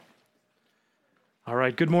All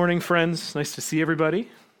right, good morning, friends. Nice to see everybody.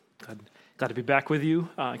 Glad to be back with you.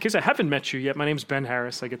 In case I haven't met you yet, my name's Ben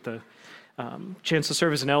Harris. I get the chance to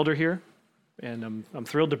serve as an elder here, and I'm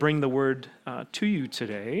thrilled to bring the word to you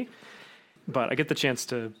today. But I get the chance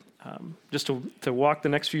to to walk the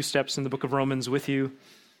next few steps in the book of Romans with you.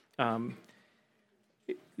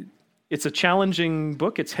 It's a challenging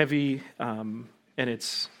book. It's heavy, and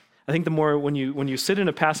I think the more when you sit in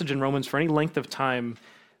a passage in Romans for any length of time,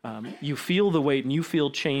 you feel the weight and you feel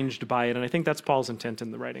changed by it. And I think that's Paul's intent in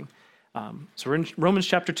the writing. So we're in Romans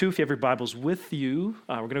chapter 2. If you have your Bibles with you,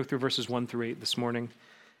 we're going to go through verses 1 through 8 this morning.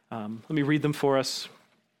 Let me read them for us,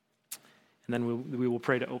 and then we will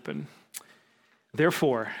pray to open.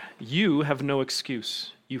 Therefore, you have no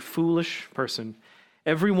excuse, you foolish person,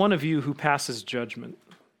 every one of you who passes judgment.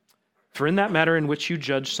 For in that matter in which you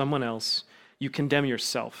judge someone else, you condemn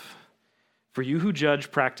yourself. For you who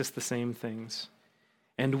judge practice the same things.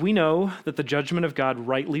 And we know that the judgment of God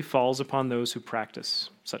rightly falls upon those who practice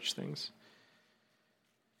such things.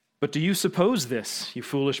 But do you suppose this, you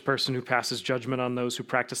foolish person who passes judgment on those who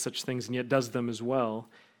practice such things and yet does them as well,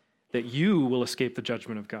 that you will escape the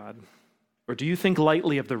judgment of God? Or do you think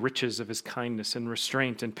lightly of the riches of his kindness and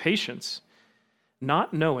restraint and patience,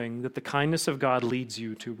 not knowing that the kindness of God leads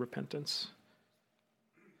you to repentance?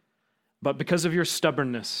 But because of your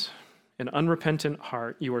stubbornness, an unrepentant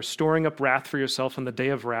heart, you are storing up wrath for yourself on the day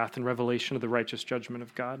of wrath and revelation of the righteous judgment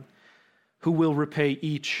of God, who will repay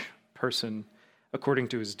each person according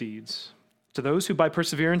to his deeds. To those who by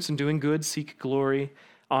perseverance in doing good seek glory,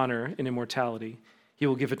 honor, and immortality, he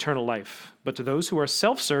will give eternal life. But to those who are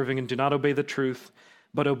self-serving and do not obey the truth,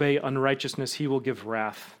 but obey unrighteousness, he will give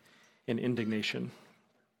wrath and indignation.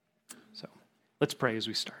 So let's pray as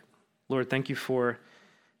we start. Lord, thank you for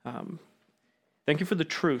the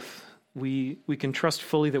truth. We can trust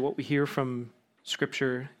fully that what we hear from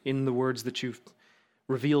Scripture in the words that you've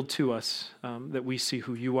revealed to us, that we see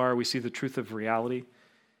who you are, we see the truth of reality.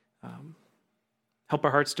 Help our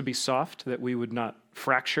hearts to be soft, that we would not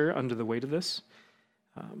fracture under the weight of this,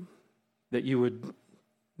 that you would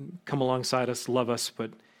come alongside us, love us,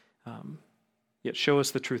 but yet show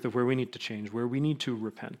us the truth of where we need to change, where we need to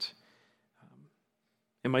repent.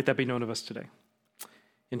 And might that be known of us today.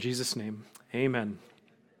 In Jesus' name, amen.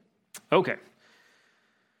 Okay,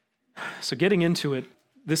 so getting into it,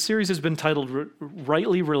 this series has been titled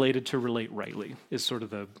Rightly Related to Relate Rightly, is sort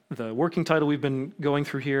of the working title we've been going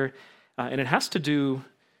through here, and it has to do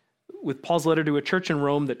with Paul's letter to a church in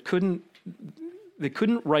Rome that couldn't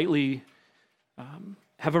rightly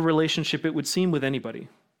have a relationship, it would seem, with anybody.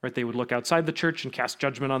 Right? They would look outside the church and cast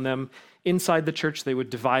judgment on them. Inside the church, they would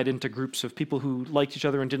divide into groups of people who liked each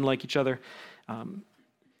other and didn't like each other.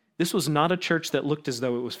 This was not a church that looked as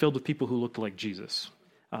though it was filled with people who looked like Jesus.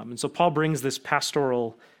 And so Paul brings this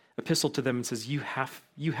pastoral epistle to them and says, you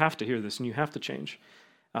have to hear this and you have to change.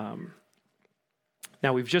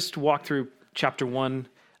 Now, we've just walked through chapter 1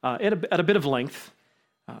 at a bit of length.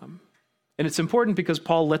 And it's important because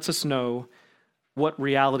Paul lets us know what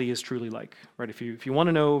reality is truly like. Right? If you want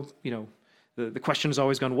to know, the question has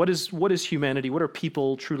always gone, what is humanity? What are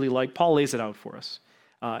people truly like? Paul lays it out for us.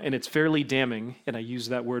 And it's fairly damning, and I use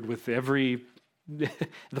that word with the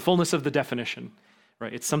fullness of the definition,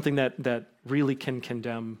 right? It's something that really can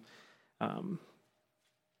condemn.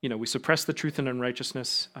 We suppress the truth and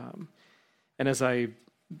unrighteousness. And as I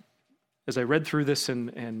read through this,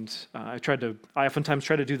 and I oftentimes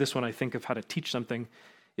try to do this when I think of how to teach something,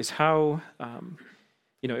 is how,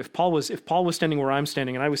 if Paul was standing where I'm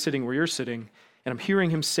standing and I was sitting where you're sitting, and I'm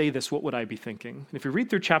hearing him say this, what would I be thinking? And if you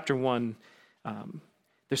read through chapter 1,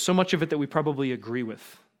 there's so much of it that we probably agree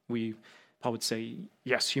with. Paul would say,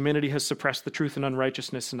 yes, humanity has suppressed the truth and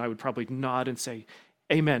unrighteousness, and I would probably nod and say,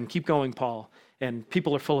 amen, keep going, Paul. And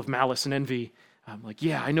people are full of malice and envy. I'm like,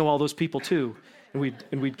 yeah, I know all those people too. And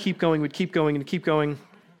we'd keep going,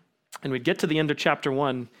 and we'd get to the end of chapter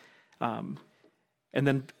 1, and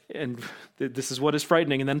this is what is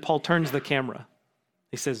frightening. And then Paul turns the camera.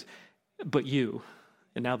 He says, but you,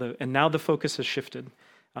 and now the focus has shifted.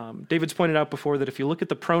 David's pointed out before that if you look at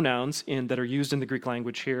the pronouns that are used in the Greek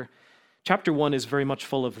language here, chapter 1 is very much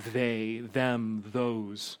full of they, them,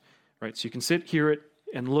 those, right? So you can sit, hear it,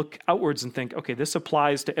 and look outwards and think, okay, this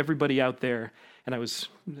applies to everybody out there. And I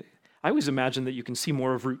always imagine that you can see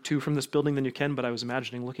more of Route 2 from this building than you can, but I was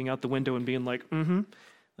imagining looking out the window and being like,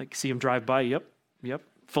 like see him drive by, yep,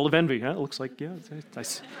 full of envy, huh? It looks like, yeah,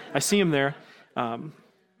 I see him there.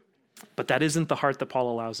 But that isn't the heart that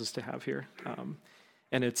Paul allows us to have here.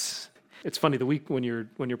 And it's funny, the week when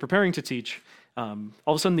you're preparing to teach, all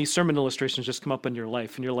of a sudden these sermon illustrations just come up in your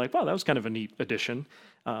life, and you're like, wow, that was kind of a neat addition.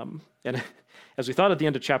 And as we thought at the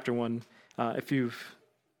end of chapter 1, If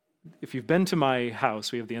you've been to my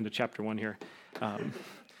house, we have the end of chapter 1 here.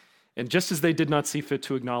 And just as they did not see fit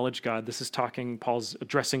to acknowledge God, this is talking, Paul's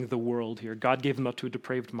addressing the world here. God gave them up to a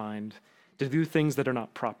depraved mind to do things that are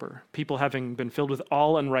not proper. People having been filled with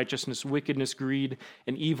all unrighteousness, wickedness, greed,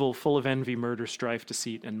 and evil, full of envy, murder, strife,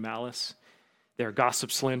 deceit, and malice. They are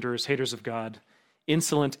gossips, slanderers, haters of God,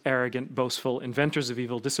 insolent, arrogant, boastful, inventors of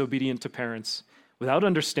evil, disobedient to parents, without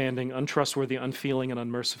understanding, untrustworthy, unfeeling, and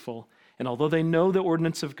unmerciful. And although they know the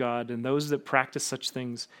ordinance of God, and those that practice such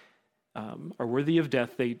things are worthy of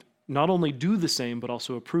death, they not only do the same, but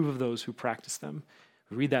also approve of those who practice them.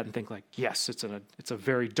 We read that and think like, yes, it's a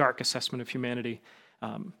very dark assessment of humanity.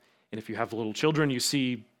 And if you have little children, you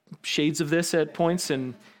see shades of this at points.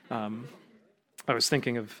 And I was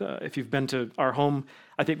thinking of if you've been to our home,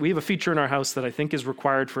 I think we have a feature in our house that I think is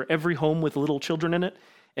required for every home with little children in it.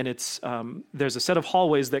 And it's there's a set of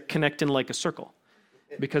hallways that connect in like a circle.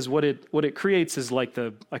 Because what it creates is I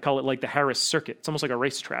call it like the Harris circuit. It's almost like a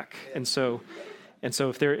racetrack. And so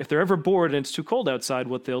if they're ever bored and it's too cold outside,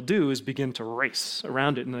 what they'll do is begin to race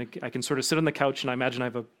around it. And I can sort of sit on the couch and I imagine I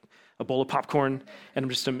have a bowl of popcorn and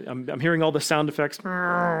I'm hearing all the sound effects,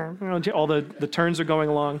 all the turns are going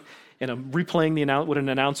along, and I'm replaying what an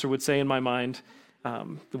announcer would say in my mind,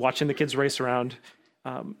 watching the kids race around.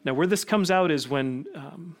 Now where this comes out is when,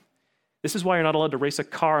 this is why you're not allowed to race a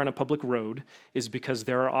car on a public road, is because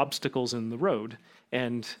there are obstacles in the road.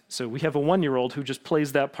 And so we have a 1-year-old who just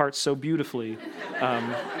plays that part so beautifully.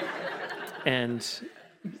 And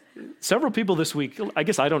several people this week, I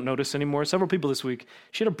guess I don't notice anymore, several people this week,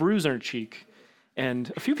 she had a bruise on her cheek.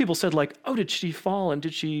 And a few people said like, oh, did she fall? And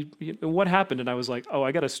what happened? And I was like, oh,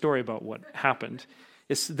 I got a story about what happened.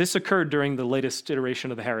 This occurred during the latest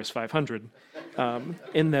iteration of the Harris 500.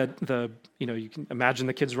 In the you can imagine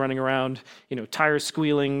the kids running around, tires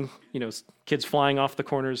squealing, kids flying off the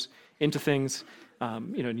corners into things.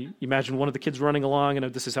 And you imagine one of the kids running along,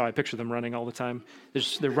 and this is how I picture them running all the time.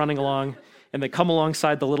 They're running along, and they come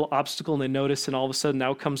alongside the little obstacle, and they notice, and all of a sudden,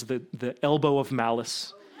 out comes the elbow of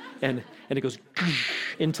malice, and it goes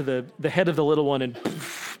into the head of the little one, and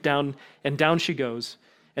down she goes.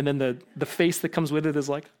 And then the face that comes with it is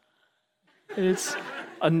like, it's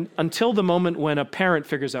until the moment when a parent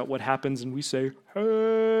figures out what happens, and we say,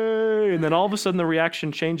 hey, and then all of a sudden the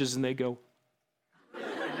reaction changes, and they go,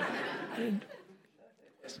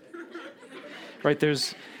 right,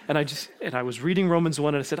 I was reading Romans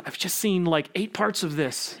 1, and I said, I've just seen like 8 parts of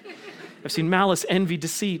this. I've seen malice, envy,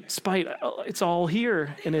 deceit, spite. It's all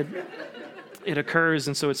here, and it occurs,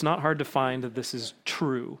 and so it's not hard to find that this is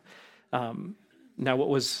true. Now, what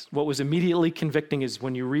was immediately convicting is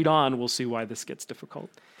when you read on, we'll see why this gets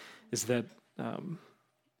difficult, is that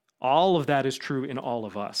all of that is true in all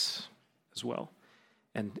of us as well.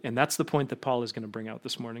 And that's the point that Paul is going to bring out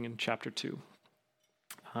this morning in chapter 2.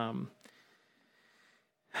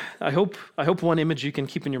 I hope one image you can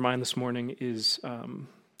keep in your mind this morning is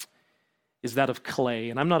that of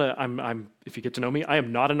clay. And I'm if you get to know me, I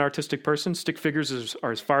am not an artistic person. Stick figures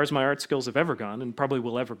are as far as my art skills have ever gone, and probably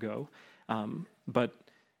will ever go. But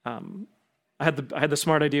I had the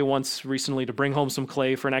smart idea once recently to bring home some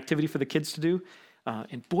clay for an activity for the kids to do,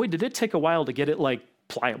 and boy, did it take a while to get it like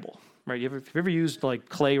pliable. Right? If you've ever used like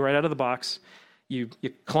clay right out of the box, you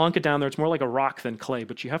clonk it down there. It's more like a rock than clay,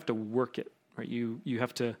 but you have to work it. Right? You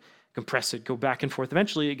have to compress it, go back and forth.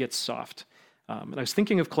 Eventually, it gets soft. And I was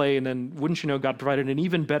thinking of clay, and then wouldn't you know, God provided an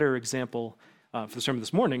even better example for the sermon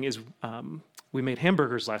this morning. Is we made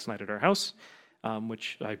hamburgers last night at our house,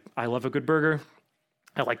 which I love a good burger.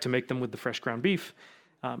 I like to make them with the fresh ground beef.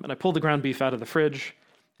 And I pulled the ground beef out of the fridge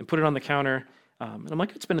and put it on the counter. And I'm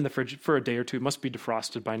like, it's been in the fridge for a day or two. It must be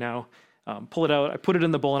defrosted by now. Pull it out. I put it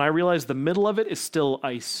in the bowl, and I realized the middle of it is still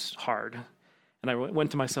ice hard. And I went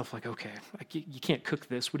to myself like, okay, you can't cook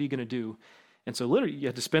this. What are you going to do? And so literally you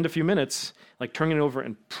had to spend a few minutes like turning it over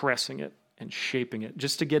and pressing it and shaping it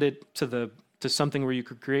just to get it to something where you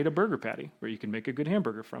could create a burger patty, where you can make a good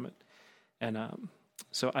hamburger from it. And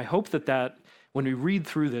so I hope that when we read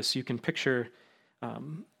through this, you can picture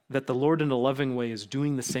that the Lord in a loving way is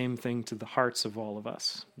doing the same thing to the hearts of all of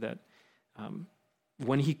us. That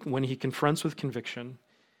when he confronts with conviction,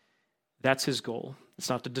 that's his goal. It's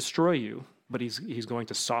not to destroy you, but he's going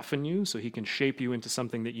to soften you so he can shape you into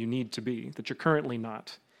something that you need to be, that you're currently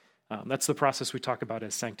not. That's the process we talk about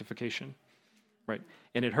as sanctification, right?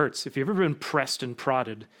 And it hurts. If you've ever been pressed and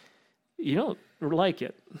prodded, you don't like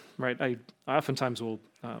it, right? I oftentimes will,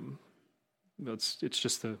 it's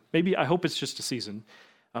just I hope it's just a season.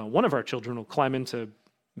 One of our children will climb into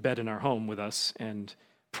bed in our home with us, and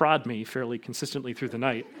prod me fairly consistently through the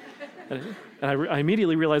night. And I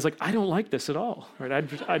immediately realized, like, I don't like this at all. Right?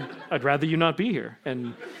 I'd rather you not be here.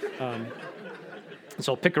 And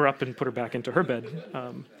so I'll pick her up and put her back into her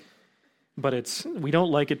bed. But we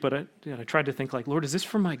don't like it. But I tried to think, like, Lord, is this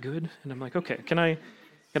for my good? And I'm like, okay, can I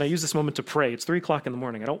use this moment to pray? It's 3:00 in the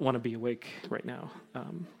morning. I don't want to be awake right now.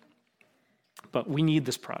 But we need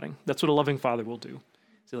this prodding. That's what a loving father will do.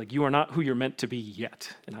 Say, like, you are not who you're meant to be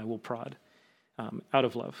yet, and I will prod out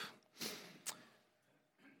of love.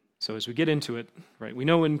 So as we get into it, right, we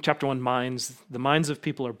know in chapter 1, the minds of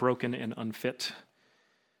people are broken and unfit.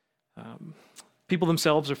 People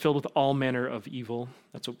themselves are filled with all manner of evil.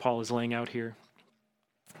 That's what Paul is laying out here.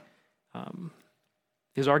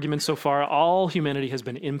 His argument so far, all humanity has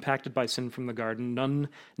been impacted by sin from the garden.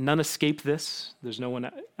 None escape this. There's no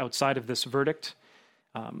one outside of this verdict.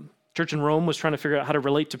 Church in Rome was trying to figure out how to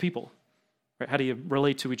relate to people. Right? How do you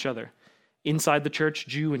relate to each other? Inside the church,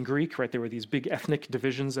 Jew and Greek, right? There were these big ethnic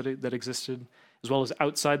divisions that existed, as well as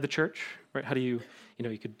outside the church, right? How do you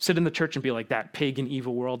could sit in the church and be like, that pagan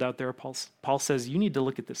evil world out there. Paul says, you need to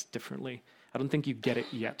look at this differently. I don't think you get it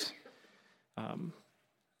yet.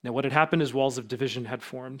 Now, what had happened is walls of division had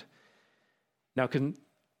formed. Now, can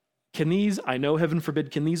these, I know heaven forbid,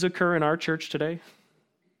 can these occur in our church today?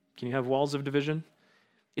 Can you have walls of division?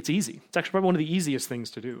 It's easy. It's actually probably one of the easiest things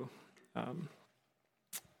to do.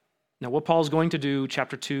 Now, what Paul's going to do,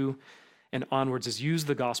 chapter 2 and onwards, is use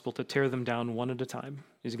the gospel to tear them down one at a time.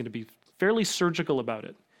 He's going to be fairly surgical about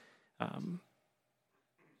it. And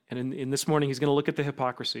in this morning, he's going to look at the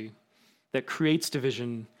hypocrisy that creates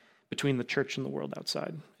division between the church and the world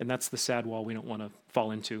outside. And that's the sad wall we don't want to fall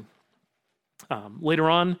into. Later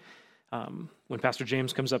on, when Pastor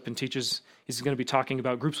James comes up and teaches, he's going to be talking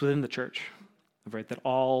about groups within the church, right, that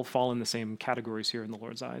all fall in the same categories here in the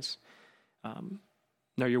Lord's eyes.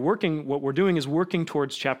 Now, what we're doing is working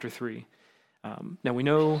towards chapter 3. Now, we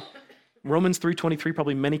know Romans 3:23,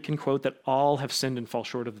 probably many can quote that all have sinned and fall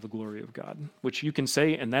short of the glory of God, which you can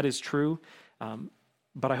say, and that is true.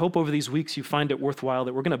 But I hope over these weeks you find it worthwhile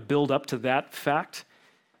that we're going to build up to that fact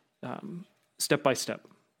step by step.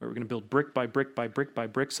 We're going to build brick by brick by brick by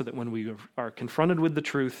brick so that when we are confronted with the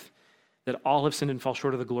truth that all have sinned and fall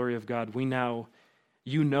short of the glory of God,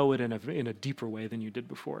 you know it in a deeper way than you did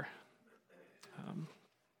before.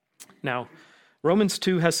 Now, Romans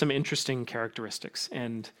 2 has some interesting characteristics,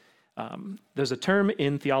 and there's a term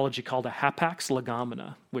in theology called a hapax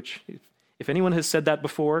legomena, which if anyone has said that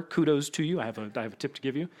before, kudos to you. I have a tip to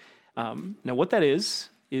give you. Now, what that is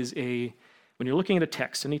when you're looking at a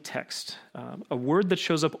text, any text, a word that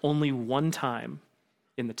shows up only one time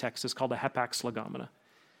in the text is called a hapax legomena.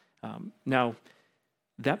 Now,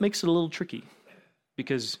 that makes it a little tricky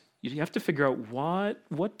because you have to figure out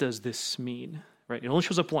what does this mean, right? It only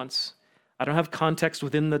shows up once. I don't have context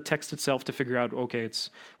within the text itself to figure out, okay, it's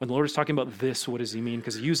when the Lord is talking about this, what does he mean?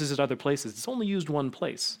 Because he uses it other places. It's only used one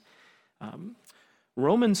place.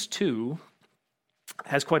 Romans 2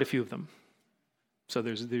 has quite a few of them. So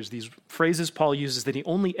there's these phrases Paul uses that he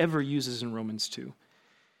only ever uses in Romans 2. The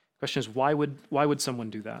question is, why would someone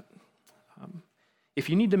do that? If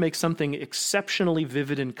you need to make something exceptionally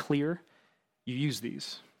vivid and clear, you use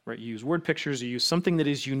these, right? You use word pictures, you use something that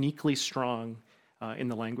is uniquely strong in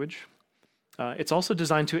the language. It's also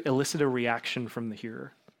designed to elicit a reaction from the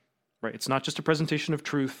hearer, right? It's not just a presentation of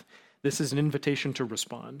truth. This is an invitation to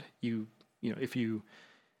respond. If you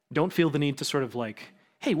don't feel the need to sort of like,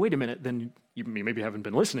 hey, wait a minute, then you maybe haven't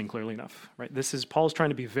been listening clearly enough, right? Paul's trying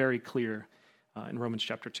to be very clear in Romans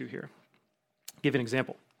chapter 2 here. Give an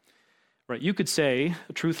example, right? You could say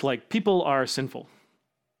a truth like, people are sinful.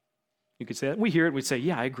 You could say that. We hear it, we'd say,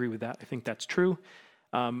 yeah, I agree with that. I think that's true.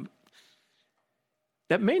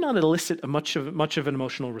 That may not elicit much of an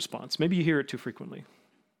emotional response. Maybe you hear it too frequently,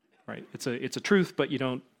 right? It's a truth, but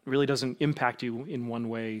really doesn't impact you in one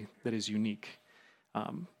way that is unique.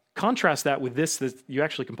 Contrast that with this, that you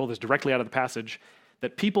actually can pull this directly out of the passage,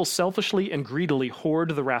 that people selfishly and greedily hoard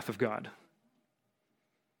the wrath of God.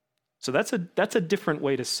 So that's a different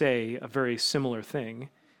way to say a very similar thing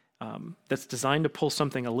that's designed to pull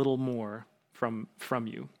something a little more from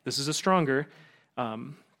you. This is a stronger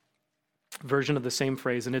version of the same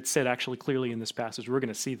phrase, and it's said actually clearly in this passage. We're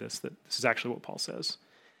going to see that this is actually what Paul says.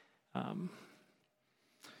 You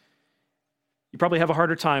probably have a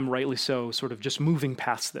harder time, rightly so, sort of just moving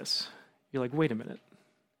past this. You're like, wait a minute,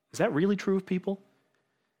 is that really true of people?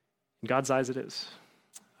 In God's eyes, it is.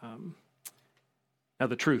 Now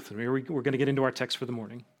the truth, and we're going to get into our text for the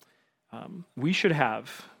morning. We should have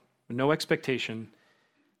no expectation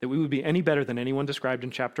that we would be any better than anyone described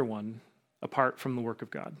in chapter 1 apart from the work of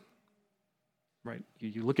God. right?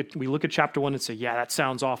 We look at chapter 1 and say, yeah, that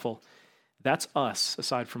sounds awful. That's us,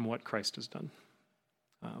 aside from what Christ has done.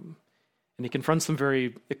 And he confronts them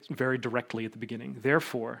very, very directly at the beginning.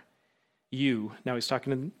 Therefore, you, now he's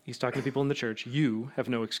talking to people in the church, you have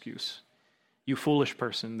no excuse. You foolish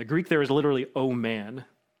person. The Greek there is literally, oh man,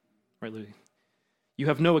 right? Literally. You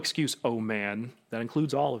have no excuse, oh man. That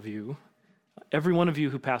includes all of you. Every one of you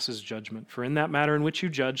who passes judgment. For in that matter in which you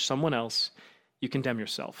judge someone else, you condemn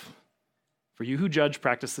yourself. For you who judge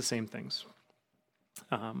practice the same things.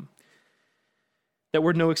 That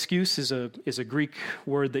word "no excuse" is a Greek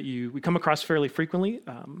word that we come across fairly frequently.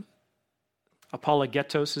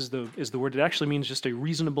 Apologetos is the word. It actually means just a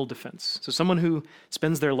reasonable defense. So someone who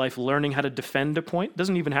spends their life learning how to defend a point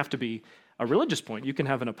doesn't even have to be a religious point. You can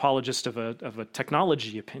have an apologist of a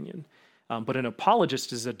technology opinion, but an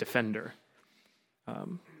apologist is a defender.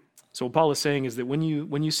 So what Paul is saying is that when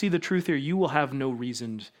you see the truth here, you will have no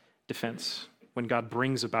reasoned defense when God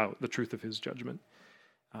brings about the truth of his judgment.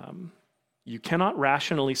 You cannot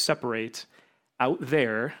rationally separate out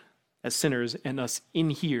there as sinners and us in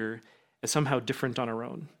here as somehow different on our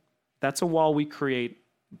own. That's a wall we create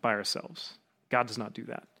by ourselves. God does not do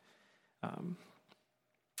that.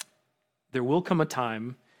 There will come a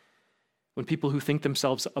time when people who think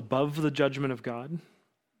themselves above the judgment of God,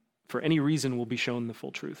 for any reason, will be shown the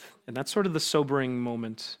full truth. And that's sort of the sobering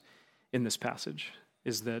moment in this passage,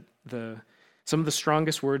 is that some of the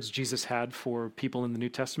strongest words Jesus had for people in the New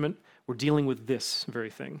Testament were dealing with this very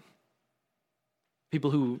thing.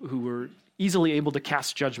 People who were easily able to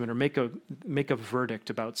cast judgment or make a verdict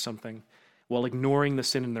about something while ignoring the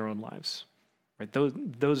sin in their own lives. Right?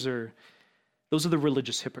 Those are the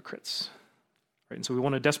religious hypocrites. Right? And so we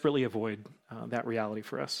want to desperately avoid that reality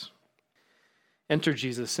for us. Enter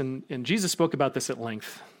Jesus, and Jesus spoke about this at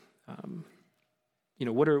length.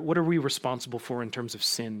 What are we responsible for in terms of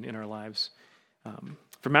sin in our lives?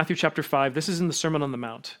 For Matthew chapter 5, this is in the Sermon on the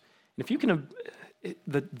Mount. And if you can,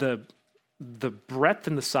 the breadth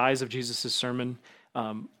and the size of Jesus' sermon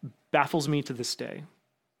baffles me to this day,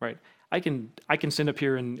 right? I can stand up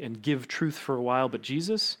here and give truth for a while, but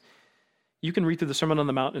Jesus, you can read through the Sermon on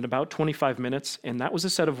the Mount in about 25 minutes, and that was a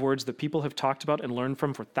set of words that people have talked about and learned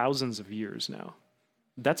from for thousands of years now.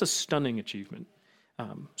 That's a stunning achievement.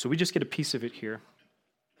 So we just get a piece of it here.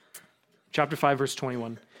 Chapter 5, verse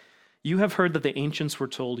 21. You have heard that the ancients were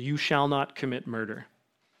told, you shall not commit murder.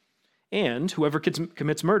 And whoever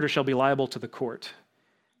commits murder shall be liable to the court.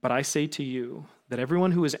 But I say to you that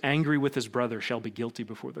everyone who is angry with his brother shall be guilty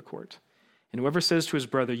before the court. And whoever says to his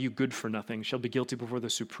brother, you good for nothing, shall be guilty before the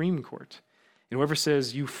Supreme Court. And whoever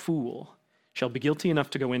says, you fool, shall be guilty enough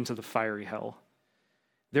to go into the fiery hell.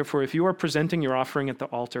 Therefore, if you are presenting your offering at the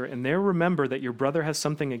altar, and there remember that your brother has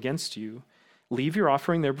something against you, leave your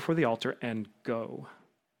offering there before the altar and go.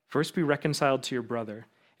 First be reconciled to your brother,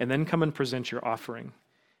 and then come and present your offering.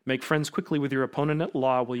 Make friends quickly with your opponent at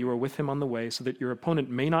law while you are with him on the way, so that your opponent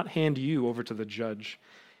may not hand you over to the judge,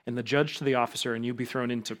 and the judge to the officer, and you be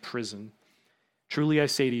thrown into prison. Truly I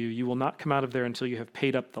say to you, you will not come out of there until you have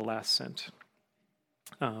paid up the last cent.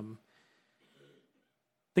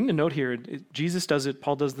 Thing to note here, Jesus does it,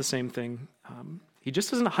 Paul does the same thing. He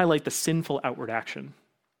just doesn't highlight the sinful outward action.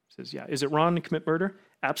 He says, yeah, is it wrong to commit murder?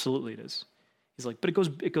 Absolutely it is. He's like, but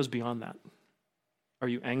it goes beyond that. Are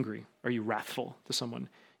you angry? Are you wrathful to someone?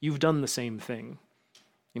 You've done the same thing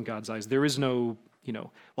in God's eyes. There is no,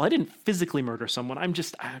 well, I didn't physically murder someone.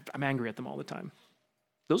 I'm angry at them all the time.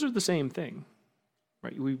 Those are the same thing,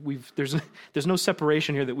 right? There's no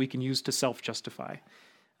separation here that we can use to self-justify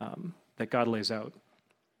that God lays out.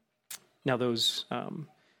 Now, those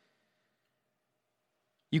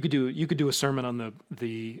you could do a sermon on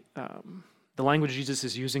the language Jesus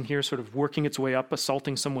is using here, sort of working its way up,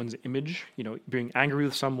 assaulting someone's image, being angry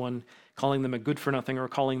with someone, calling them a good for nothing or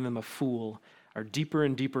calling them a fool, are deeper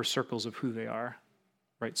and deeper circles of who they are,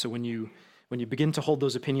 right? So when you begin to hold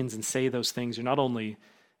those opinions and say those things, you're not only,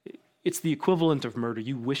 it's the equivalent of murder.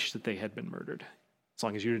 You wish that they had been murdered, as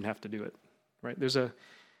long as you didn't have to do it, right? There's a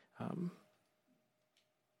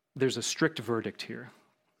strict verdict here.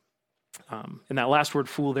 And that last word,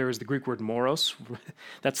 fool, there is the Greek word moros.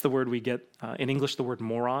 That's the word we get in English. The word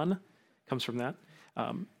moron comes from that.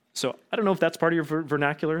 So I don't know if that's part of your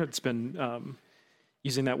vernacular. It's been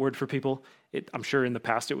using that word for people. I'm sure in the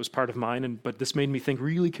past it was part of mine, but this made me think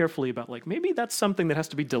really carefully about maybe that's something that has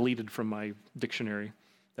to be deleted from my dictionary,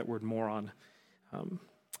 that word moron,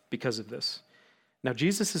 because of this. Now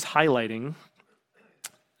Jesus is highlighting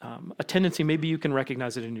a tendency, maybe you can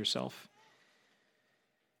recognize it in yourself,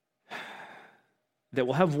 that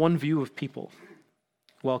we'll have one view of people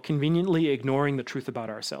while conveniently ignoring the truth about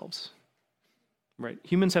ourselves. right?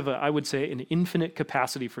 Humans have, I would say, an infinite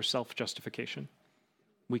capacity for self-justification.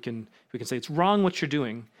 We can say, it's wrong what you're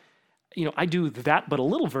doing. I do that, but a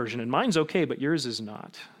little version, and mine's okay, but yours is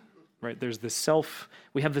not, right? There's this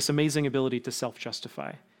we have this amazing ability to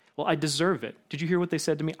self-justify. Well, I deserve it. Did you hear what they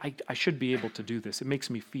said to me? I should be able to do this. It makes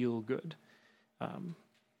me feel good.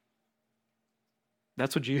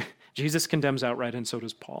 That's what Jesus condemns outright, and so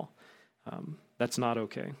does Paul. That's not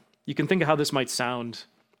okay. You can think of how this might sound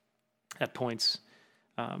at points.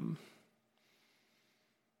 How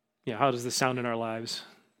does this sound in our lives?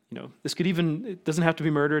 This could it doesn't have to be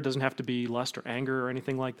murder, it doesn't have to be lust or anger or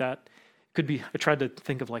anything like that. It could be, I tried to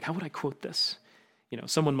think of how would I quote this?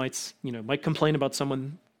 Someone might complain about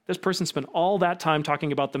someone, this person spent all that time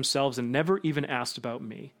talking about themselves and never even asked about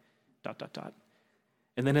me, ...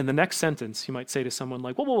 And then in the next sentence, you might say to someone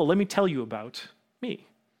whoa, let me tell you about me,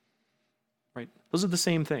 right? Those are the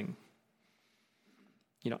same thing.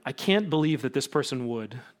 I can't believe that this person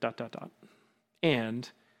would, ... And,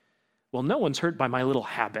 well, no one's hurt by my little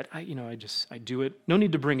habit. I do it. No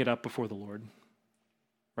need to bring it up before the Lord,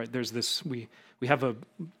 right? There's this, we have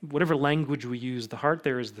whatever language we use, the heart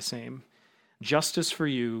there is the same. Justice for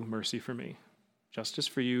you, mercy for me. Justice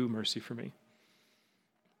for you, mercy for me.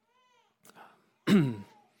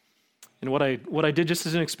 And what I did just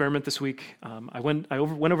as an experiment this week, I went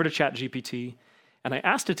over to ChatGPT, and I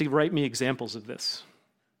asked it to write me examples of this.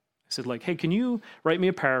 I said, hey, can you write me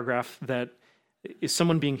a paragraph that is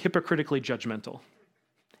someone being hypocritically judgmental?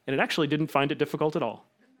 And it actually didn't find it difficult at all,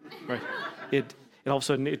 right? It all of a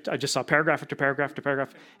sudden, I just saw paragraph after paragraph after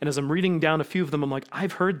paragraph, and as I'm reading down a few of them, I'm like,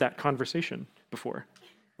 I've heard that conversation before.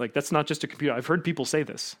 That's not just a computer. I've heard people say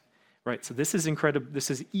this. Right, so this is incredible. This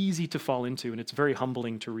is easy to fall into, and it's very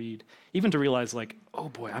humbling to read, even to realize, oh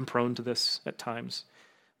boy, I'm prone to this at times.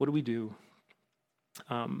 What do we do?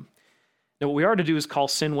 Now, what we are to do is call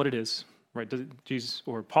sin what it is, right? Jesus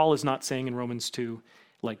or Paul is not saying in Romans 2,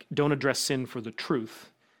 don't address sin for the truth,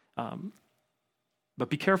 but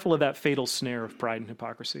be careful of that fatal snare of pride and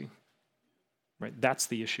hypocrisy. Right, that's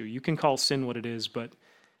the issue. You can call sin what it is, but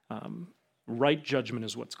right judgment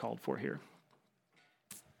is what's called for here.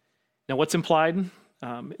 Now, what's implied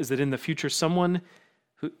is that in the future, someone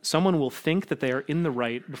will think that they are in the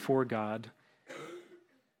right before God,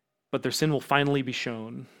 but their sin will finally be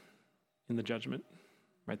shown in the judgment.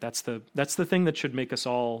 Right? That's the thing that should make us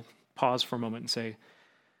all pause for a moment and say,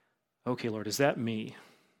 "Okay, Lord, is that me?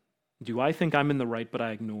 Do I think I'm in the right, but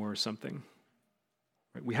I ignore something?"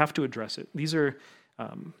 Right? We have to address it. These are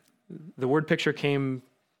the word picture came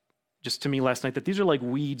just to me last night that these are like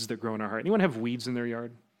weeds that grow in our heart. Anyone have weeds in their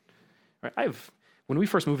yard? Right, when we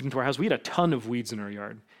first moved into our house, we had a ton of weeds in our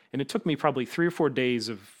yard. And it took me probably 3 or 4 days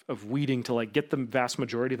of weeding to get the vast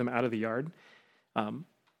majority of them out of the yard. But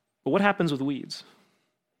what happens with weeds?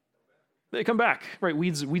 They come back, right?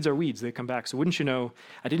 Weeds are weeds. They come back. So wouldn't you know,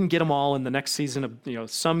 I didn't get them all in the next season.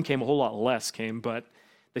 Some came, a whole lot less came, but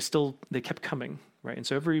they kept coming, right? And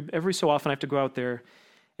so every so often I have to go out there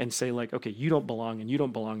and say okay, you don't belong, and you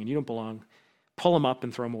don't belong, and you don't belong. Pull them up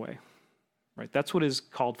and throw them away. Right, that's what is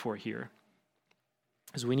called for here.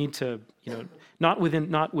 Is we need to, not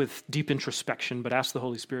with deep introspection, but ask the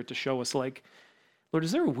Holy Spirit to show us, Lord,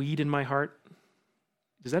 is there a weed in my heart?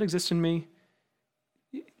 Does that exist in me?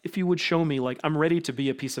 If you would show me, I'm ready to be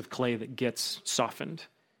a piece of clay that gets softened,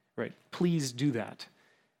 right? Please do that.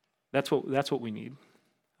 That's what we need.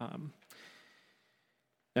 Now,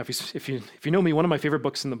 if you know me, one of my favorite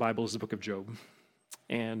books in the Bible is the book of Job,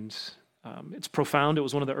 and it's profound. It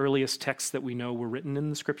was one of the earliest texts that we know were written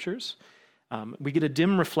in the scriptures. We get a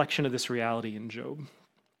dim reflection of this reality in Job.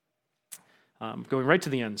 Going right to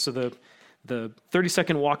the end. So the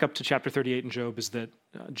 30-second walk up to chapter 38 in Job is that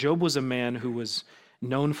Job was a man who was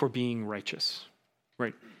known for being righteous.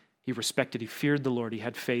 Right? He respected, he feared the Lord, he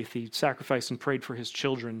had faith, he sacrificed and prayed for his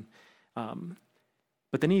children.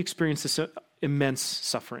 But then he experienced this immense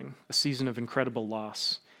suffering, a season of incredible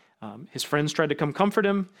loss. His friends tried to come comfort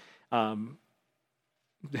him.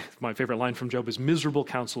 My favorite line from Job is, "Miserable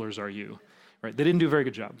counselors are you." Right? They didn't do a very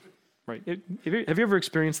good job. Right? Have you ever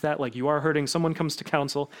experienced that? You are hurting, someone comes to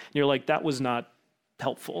counsel, and you're like, "That was not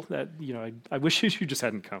helpful. That I wish you just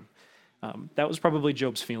hadn't come." That was probably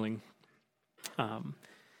Job's feeling.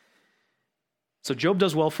 So Job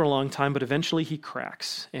does well for a long time, but eventually he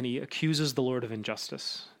cracks and he accuses the Lord of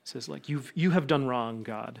injustice. He says, "You have done wrong,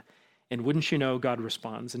 God." And wouldn't you know, God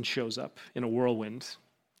responds and shows up in a whirlwind.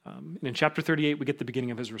 And in chapter 38, we get the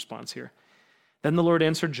beginning of his response here. "Then the Lord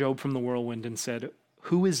answered Job from the whirlwind and said,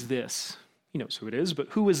 'Who is this?'" He knows who it is, but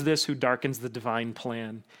 "who is this who darkens the divine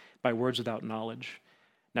plan by words without knowledge?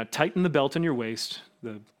 Now tighten the belt in your waist."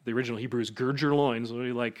 The original Hebrew is "gird your loins,"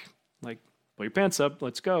 literally like pull your pants up,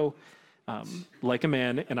 let's go, like a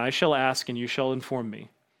man, and I shall ask and you shall inform me.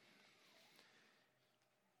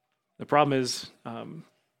 The problem is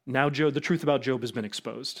now the truth about Job has been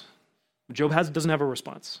exposed. Job doesn't have a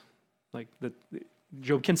response.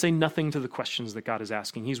 Job can say nothing to the questions that God is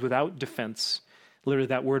asking. He's without defense. Literally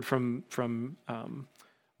that word from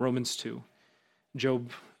Romans 2.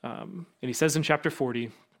 Job, and he says in chapter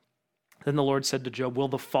 40, then the Lord said to Job, will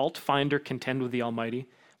the fault finder contend with the Almighty?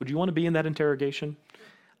 Would you want to be in that interrogation?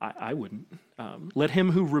 I wouldn't. Let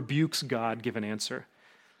him who rebukes God give an answer.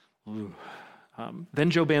 Then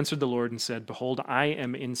Job answered the Lord and said, behold, I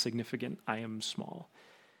am insignificant. I am small.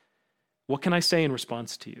 What can I say in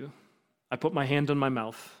response to you? I put my hand on my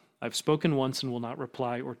mouth. I've spoken once and will not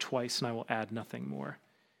reply, or twice, and I will add nothing more.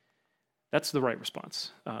 That's the right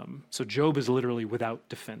response. So Job is literally without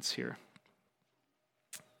defense here.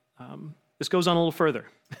 This goes on a little further.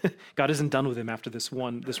 God isn't done with him after this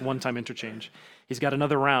one-time interchange. He's got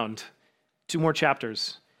another round, 2 more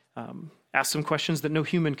chapters. Ask some questions that no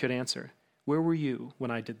human could answer. Where were you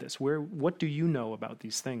when I did this? What do you know about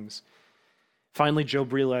these things? Finally,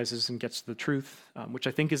 Job realizes and gets to the truth, which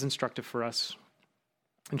I think is instructive for us.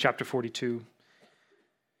 In chapter 42,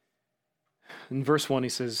 in verse 1, he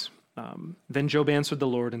says, then Job answered the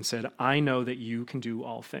Lord and said, I know that you can do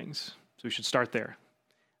all things. So we should start there.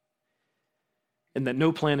 And that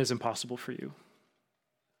no plan is impossible for you.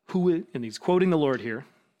 And he's quoting the Lord here,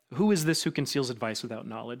 who is this who conceals advice without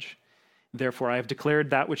knowledge? Therefore, I have declared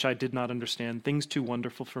that which I did not understand, things too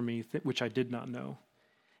wonderful for me, which I did not know.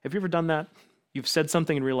 Have you ever done that? You've said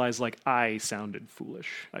something and realized, I sounded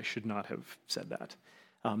foolish. I should not have said that.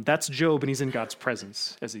 That's Job, and he's in God's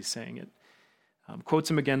presence as he's saying it.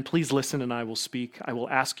 Quotes him again, please listen and I will speak. I will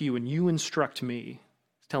ask you and you instruct me.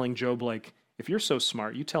 He's telling Job, if you're so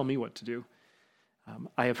smart, you tell me what to do.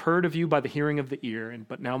 I have heard of you by the hearing of the ear,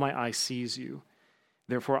 but now my eye sees you.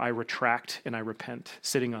 Therefore I retract and I repent,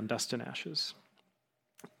 sitting on dust and ashes.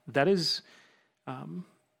 That is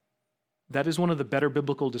one of the better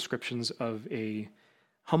biblical descriptions of a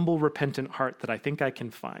humble, repentant heart that I think I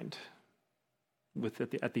can find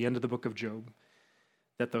at the end of the book of Job.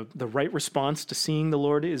 That the right response to seeing the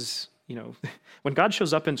Lord is, when God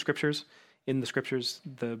shows up in the scriptures,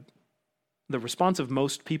 the response of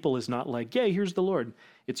most people is not yay, here's the Lord.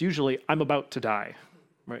 It's usually, I'm about to die,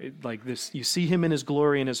 right? Like this, you see him in his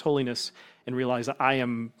glory and his holiness and realize that I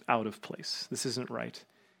am out of place. This isn't right.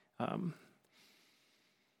 And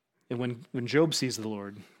when Job sees the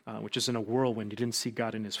Lord, which is in a whirlwind, he didn't see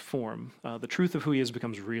God in his form, the truth of who he is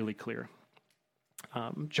becomes really clear.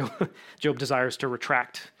 Job desires to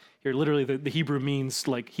retract. Here, literally, the Hebrew means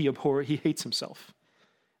he hates himself.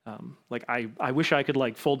 I wish I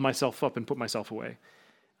could fold myself up and put myself away.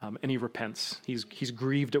 And he repents. He's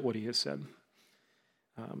grieved at what he has said.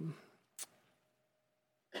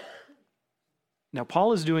 Now,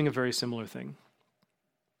 Paul is doing a very similar thing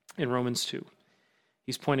in Romans 2.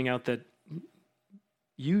 He's pointing out that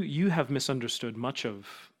you have misunderstood much of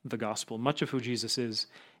the gospel, much of who Jesus is,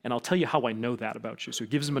 and I'll tell you how I know that about you. So he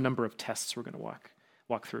gives him a number of tests we're going to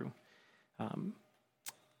walk through.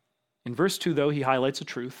 In verse 2, though, he highlights a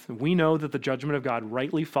truth. We know that the judgment of God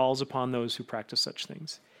rightly falls upon those who practice such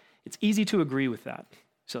things. It's easy to agree with that.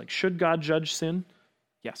 So should God judge sin?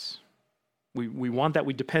 Yes. We want that.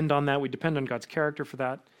 We depend on that. We depend on God's character for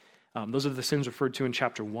that. Those are the sins referred to in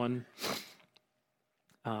chapter 1.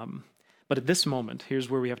 But at this moment, here's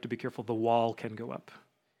where we have to be careful. The wall can go up.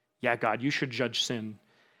 Yeah, God, you should judge sin,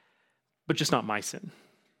 but just not my sin.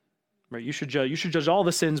 Right? You should judge all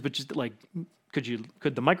the sins, but just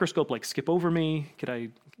could the microscope skip over me? Could I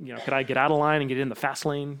get out of line and get in the fast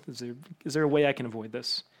lane? Is there a way I can avoid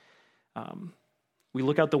this? We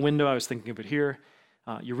look out the window. I was thinking of it here.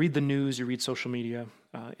 You read the news, you read social media.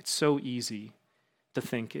 It's so easy to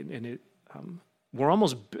think, I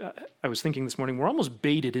was thinking this morning, we're almost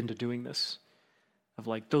baited into doing this, of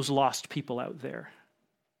those lost people out there,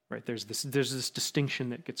 right? There's this distinction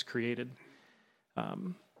that gets created.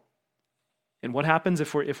 And what happens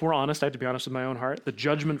if we're honest? I have to be honest with my own heart. The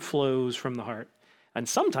judgment flows from the heart, and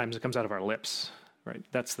sometimes it comes out of our lips, right?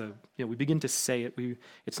 That's we begin to say it.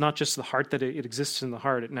 It's not just the heart that it exists in the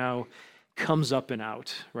heart. It now comes up and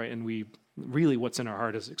out, right? And what's in our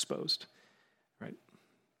heart is exposed, right?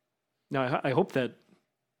 Now, I hope that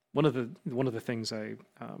one of the things I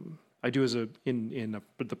do in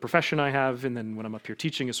the profession I have, and then when I'm up here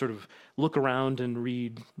teaching, is sort of look around and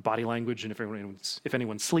read body language and if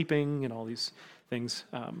anyone's sleeping and all these things.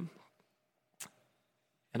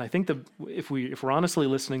 And I think that if we're honestly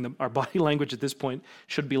listening, our body language at this point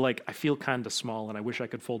should be I feel kind of small and I wish I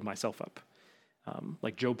could fold myself up,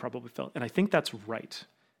 like Job probably felt. And I think that's right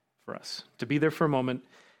for us, to be there for a moment.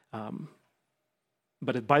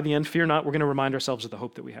 But by the end, fear not, we're going to remind ourselves of the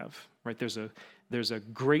hope that we have, right? There's a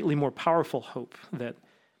greatly more powerful hope that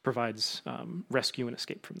provides rescue and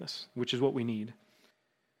escape from this, which is what we need.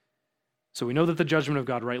 So we know that the judgment of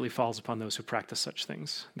God rightly falls upon those who practice such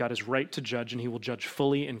things. God is right to judge, and he will judge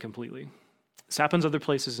fully and completely. This happens other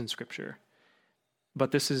places in Scripture.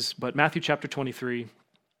 But Matthew chapter 23,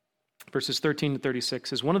 verses 13 to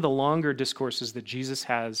 36 is one of the longer discourses that Jesus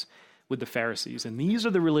has with the Pharisees. And these are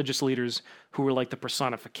the religious leaders who are like the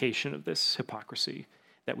personification of this hypocrisy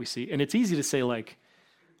that we see. And it's easy to say like,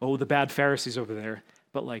 oh, the bad Pharisees over there.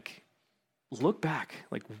 But like, look back.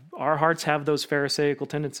 Like, our hearts have those Pharisaical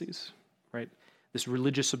tendencies, right? This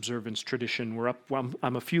religious observance tradition.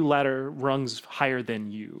 I'm a few ladder rungs higher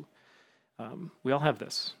than you. We all have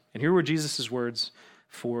this. And here were Jesus' words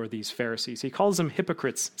for these Pharisees. He calls them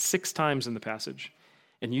hypocrites 6 times in the passage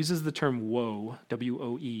and uses the term woe,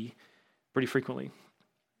 W-O-E, pretty frequently.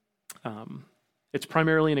 It's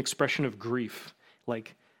primarily an expression of grief,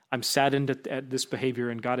 like, I'm saddened at this behavior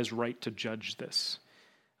and God is right to judge this.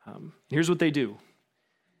 Here's what they do.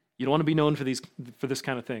 You don't want to be known for this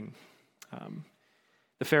kind of thing.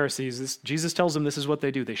 The Pharisees, Jesus tells them this is what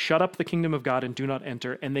they do. They shut up the kingdom of God and do not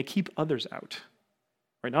enter, and they keep others out.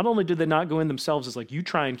 Right? Not only did they not go in themselves, it's like, you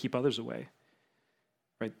try and keep others away.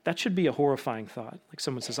 Right? That should be a horrifying thought. Like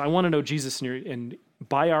someone says, I want to know Jesus, and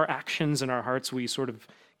by our actions and our hearts, we sort of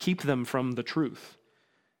keep them from the truth.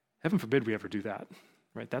 Heaven forbid we ever do that.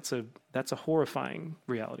 Right? That's a horrifying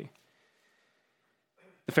reality.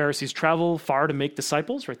 The Pharisees travel far to make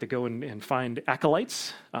disciples, right? They go and find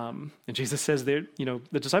acolytes. And Jesus says, the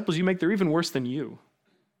disciples you make, they're even worse than you,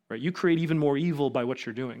 right? You create even more evil by what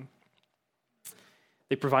you're doing.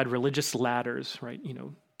 They provide religious ladders, right?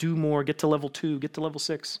 Do more, get to level 2, get to level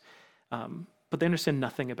 6. But they understand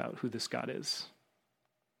nothing about who this God is.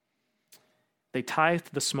 They tithe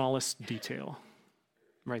the smallest detail,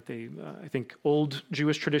 right? I think old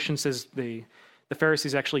Jewish tradition says the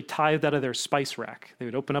Pharisees actually tithed out of their spice rack. They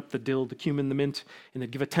would open up the dill, the cumin, the mint, and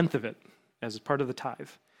they'd give a tenth of it as part of the tithe.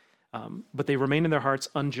 But they remain in their hearts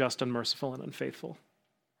unjust, unmerciful, and unfaithful.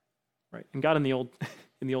 Right? And God in the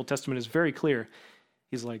Old Testament is very clear.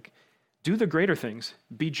 He's like, do the greater things.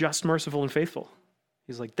 Be just, merciful, and faithful.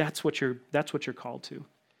 He's like, that's what you're called to.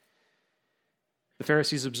 The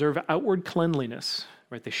Pharisees observe outward cleanliness.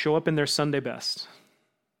 Right? They show up in their Sunday best.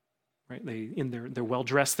 Right? They're well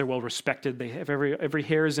dressed, they're well respected, they have every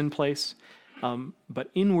hair is in place, but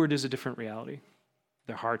inward is a different reality.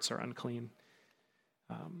 Their hearts are unclean.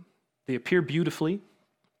 They appear beautifully,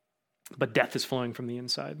 but death is flowing from the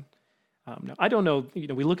inside. Now, I don't know.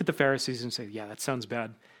 We look at the Pharisees and say, "Yeah, that sounds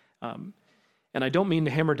bad," and I don't mean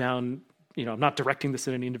to hammer down. I'm not directing this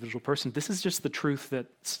at any individual person. This is just the truth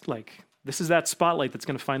that's like this is that spotlight that's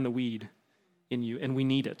going to find the weed in you, and we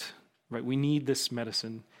need it. Right? We need this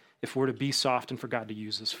medicine if we're to be soft and for God to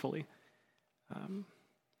use us fully. And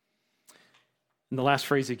the last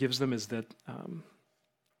phrase he gives them is that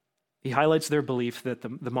he highlights their belief that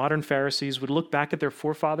the modern Pharisees would look back at their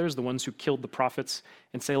forefathers, the ones who killed the prophets,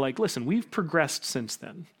 and say, like, listen, we've progressed since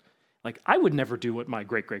then. Like, I would never do what my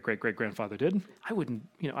great-great-great-great-grandfather did. I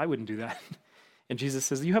wouldn't do that. And Jesus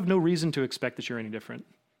says, you have no reason to expect that you're any different.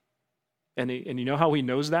 And you know how he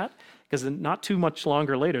knows that? Because not too much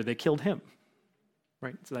longer later, they killed him.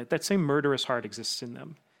 Right? So that same murderous heart exists in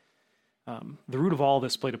them. The root of all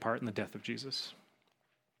this played a part in the death of Jesus.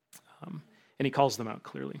 And he calls them out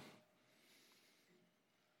clearly.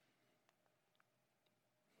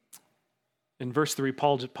 In verse 3,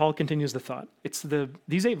 Paul continues the thought.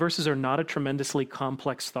 These 8 verses are not a tremendously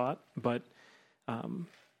complex thought, but I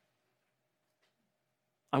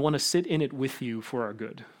want to sit in it with you for our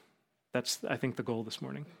good. That's, I think, the goal this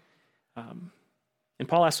morning. And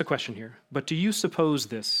Paul asks a question here. But do you suppose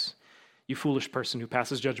this, you foolish person who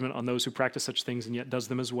passes judgment on those who practice such things and yet does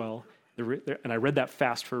them as well, and I read that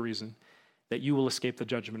fast for a reason, that you will escape the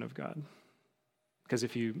judgment of God? Because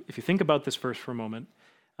if you think about this verse for a moment,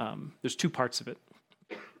 there's 2 parts of it.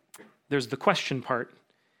 There's the question part,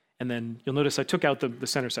 and then you'll notice I took out the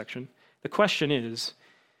center section. The question is,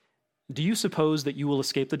 do you suppose that you will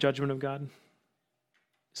escape the judgment of God?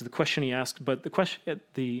 Is the question he asked, but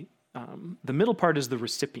the middle part is the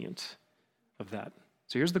recipient of that.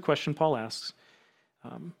 So here's the question Paul asks.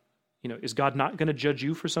 Is God not going to judge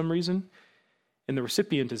you for some reason? And the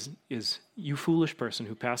recipient is you foolish person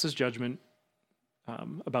who passes judgment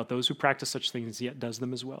about those who practice such things yet does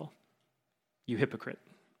them as well. You hypocrite.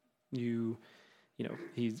 He's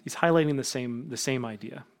highlighting the same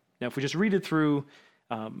idea. Now, if we just read it through,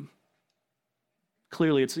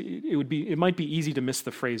 clearly it might be easy to miss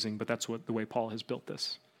the phrasing, but that's the way Paul has built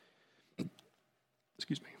this.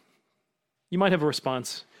 excuse me, you might have a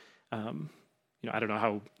response. I don't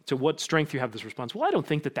know to what strength you have this response. Well, I don't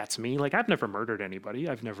think that that's me. Like, I've never murdered anybody.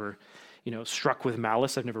 I've never, struck with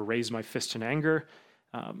malice. I've never raised my fist in anger.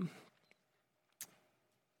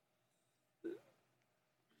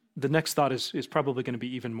 The next thought is probably going to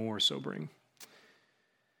be even more sobering.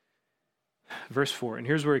 Verse 4, and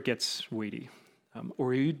here's where it gets weighty.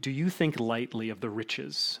 Or do you think lightly of the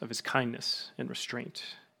riches of his kindness and restraint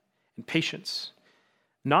and patience,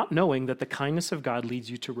 not knowing that the kindness of God leads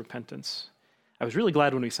you to repentance? I was really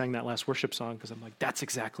glad when we sang that last worship song, because I'm like, that's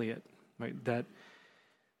exactly it, right? That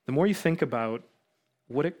the more you think about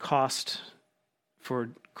what it cost for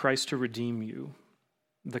Christ to redeem you,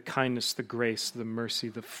 the kindness, the grace, the mercy,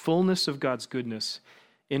 the fullness of God's goodness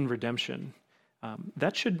in redemption,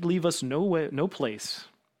 that should leave us no place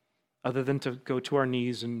other than to go to our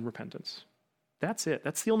knees in repentance. That's it.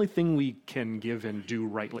 That's the only thing we can give and do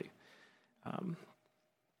rightly.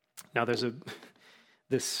 Now there's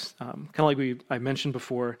this kind of like I mentioned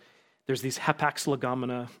before, there's these hapax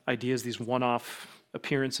legomena ideas, these one-off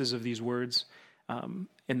appearances of these words. And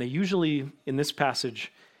they usually, in this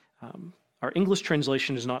passage, our English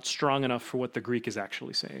translation is not strong enough for what the Greek is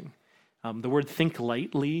actually saying. The word think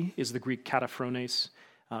lightly is the Greek kataphrones,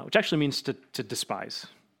 which actually means to despise,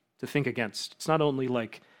 to think against. It's not only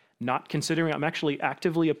like not considering, I'm actually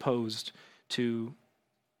actively opposed to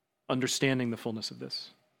understanding the fullness of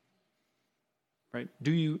this. Right?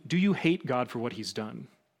 Do you hate God for what he's done?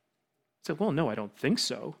 It's like, well, no, I don't think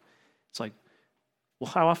so. It's like,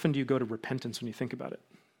 well, how often do you go to repentance when you think about it?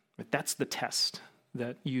 Right? That's the test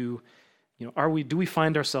that do we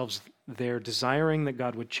find ourselves there desiring that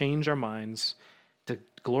God would change our minds to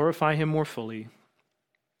glorify him more fully,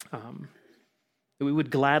 that we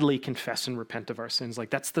would gladly confess and repent of our sins. Like,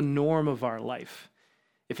 that's the norm of our life.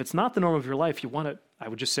 If it's not the norm of your life, I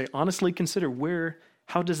would just say, honestly consider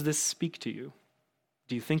how does this speak to you?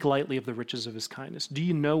 Do you think lightly of the riches of his kindness? Do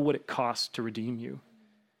you know what it cost to redeem you?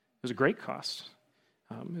 It was a great cost.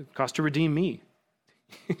 It cost to redeem me.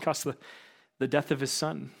 It cost the death of his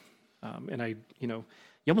son. You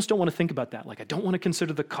almost don't want to think about that. Like, I don't want to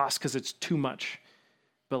consider the cost because it's too much.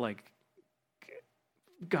 But like,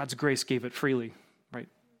 God's grace gave it freely, right?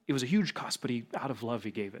 It was a huge cost, but out of love,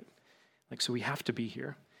 he gave it. Like, so we have to be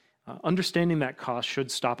here. Understanding that cost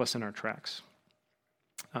should stop us in our tracks.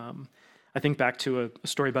 I think back to a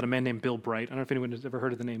story about a man named Bill Bright. I don't know if anyone has ever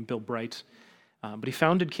heard of the name Bill Bright, but he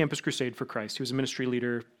founded Campus Crusade for Christ. He was a ministry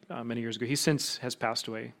leader many years ago. He since has passed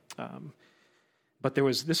away. But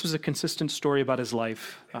this was a consistent story about his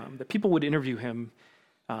life, that people would interview him,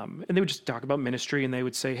 and they would just talk about ministry, and they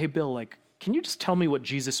would say, hey, Bill, like, can you just tell me what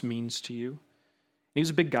Jesus means to you? And he was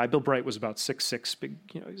a big guy. Bill Bright was about 6'6", big,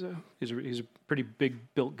 he's a pretty big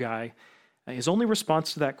built guy. His only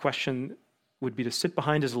response to that question would be to sit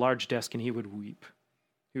behind his large desk, and he would weep.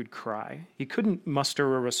 He would cry. He couldn't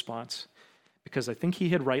muster a response because I think he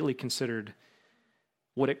had rightly considered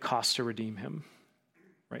what it cost to redeem him.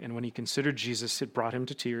 Right? And when he considered Jesus, it brought him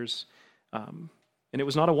to tears. And it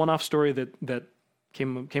was not a one-off story that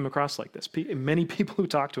came across like this. Many people who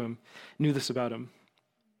talked to him knew this about him.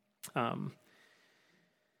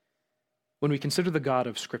 When we consider the God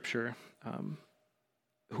of Scripture,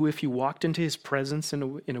 who, if you walked into his presence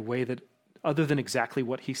in a way that, other than exactly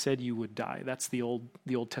what he said, you would die. That's the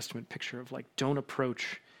Old Testament picture of like, don't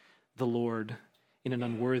approach the Lord in an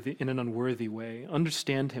unworthy way.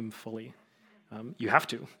 Understand him fully. You have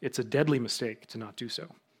to. It's a deadly mistake to not do so.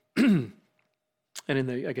 And in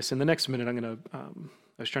the next minute, I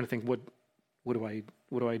was trying to think, what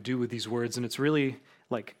do I do with these words? And it's really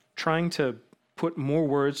like trying to put more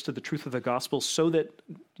words to the truth of the gospel so that,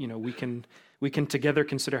 we can together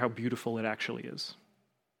consider how beautiful it actually is.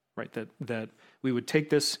 Right? That we would take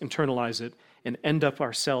this, internalize it, and end up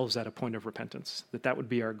ourselves at a point of repentance. That would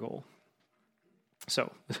be our goal.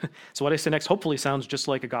 So what I say next hopefully sounds just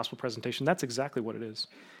like a gospel presentation. That's exactly what it is.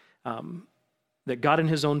 That God in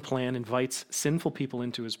his own plan invites sinful people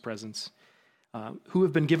into his presence, who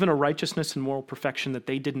have been given a righteousness and moral perfection that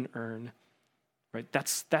they didn't earn. Right?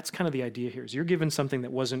 That's kind of the idea here. Is you're given something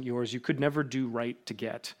that wasn't yours, you could never do right to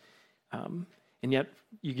get. And yet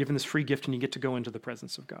you're given this free gift and you get to go into the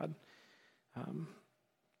presence of God.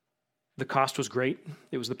 The cost was great.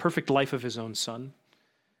 It was the perfect life of his own son.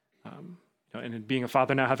 And being a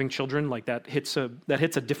father now, having children, like that hits a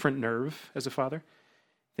different nerve as a father.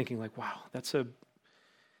 Thinking like, wow, that's an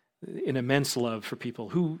immense love for people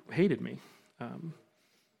who hated me.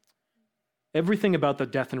 Everything about the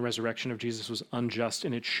death and resurrection of Jesus was unjust,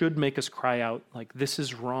 and it should make us cry out like, this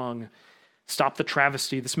is wrong. Stop the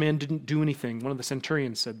travesty. This man didn't do anything. One of the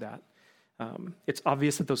centurions said that. It's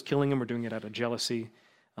obvious that those killing him were doing it out of jealousy.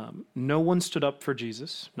 No one stood up for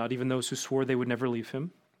Jesus, not even those who swore they would never leave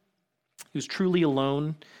him. He was truly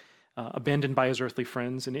alone, abandoned by his earthly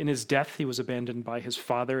friends, and in his death he was abandoned by his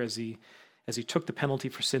Father as he took the penalty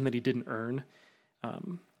for sin that he didn't earn.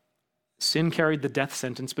 Sin carried the death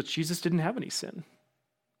sentence, but Jesus didn't have any sin,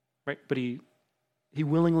 right? But he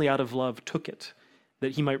willingly, out of love, took it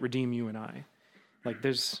that he might redeem you and I. Like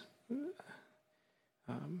there's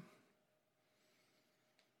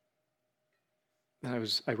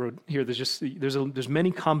I wrote here. There's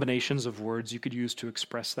many combinations of words you could use to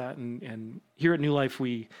express that, and here at New Life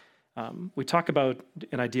we talk about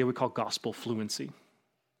an idea we call gospel fluency,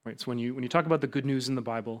 right? So when you talk about the good news in the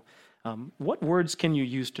Bible, what words can you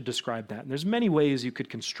use to describe that? And there's many ways you could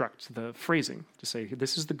construct the phrasing to say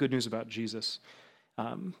this is the good news about Jesus,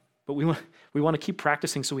 but we want to keep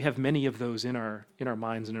practicing so we have many of those in our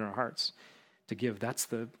minds and in our hearts to give. That's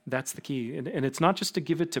the key, and it's not just to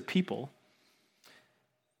give it to people,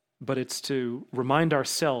 but it's to remind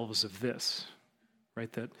ourselves of this,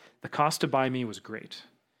 right? That the cost to buy me was great.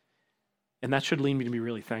 And that should lead me to be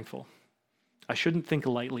really thankful. I shouldn't think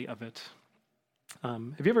lightly of it.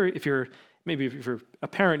 Have you ever, if you're a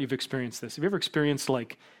parent, you've experienced this. Have you ever experienced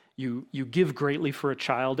like you give greatly for a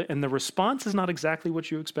child and the response is not exactly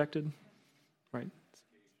what you expected, right?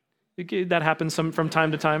 That happens from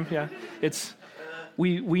time to time, yeah.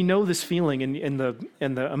 We know this feeling, and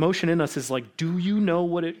the emotion in us is like, do you know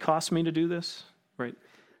what it cost me to do this, right?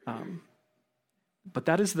 But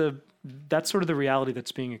that's sort of the reality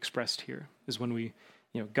that's being expressed here. Is when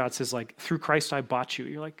God says like, through Christ I bought you.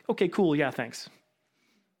 You're like, okay, cool, yeah, thanks,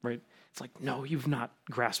 right? It's like, no, you've not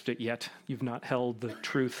grasped it yet. You've not held the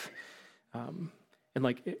truth, and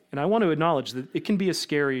I want to acknowledge that it can be a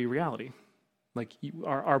scary reality. Like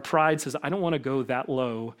our pride says, I don't want to go that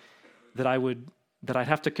low that I'd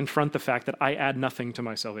have to confront the fact that I add nothing to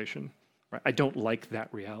my salvation. Right? I don't like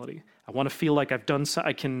that reality. I want to feel like I've done so.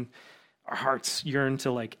 Our hearts yearn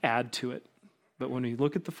to like add to it. But when we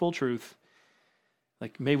look at the full truth,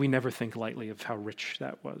 like may we never think lightly of how rich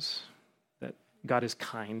that was. That God is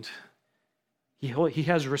kind. He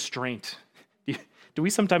has restraint. Do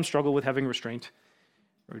we sometimes struggle with having restraint?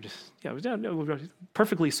 Or just,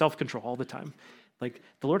 perfectly self-control all the time. Like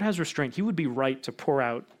the Lord has restraint. He would be right to pour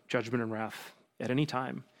out judgment and wrath at any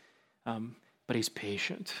time. But he's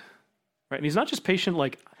patient, right? And he's not just patient,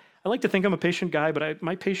 like, I like to think I'm a patient guy, but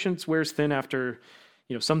my patience wears thin after,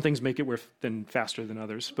 some things make it wear thin faster than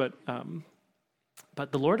others. But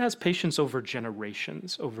the Lord has patience over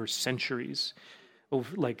generations, over centuries.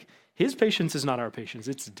 Like his patience is not our patience.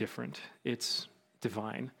 It's different. It's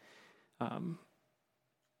divine.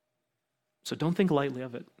 So don't think lightly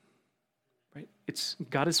of it, right?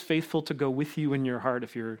 God is faithful to go with you in your heart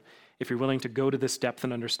if you're willing to go to this depth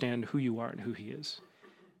and understand who you are and who he is.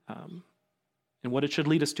 And what it should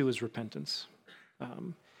lead us to is repentance.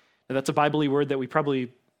 And that's a Bible-y word that we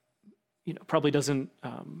probably doesn't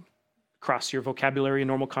cross your vocabulary in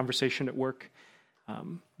normal conversation at work.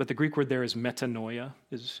 But the Greek word there is metanoia,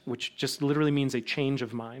 which just literally means a change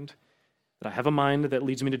of mind. That I have a mind that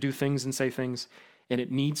leads me to do things and say things, and it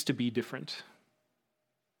needs to be different.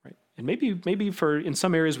 Right? And maybe in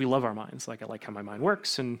some areas we love our minds, like I like how my mind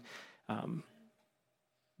works,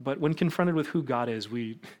 but when confronted with who God is,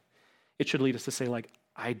 it should lead us to say, like,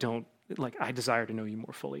 I desire to know you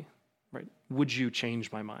more fully, right? Would you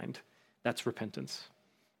change my mind? That's repentance.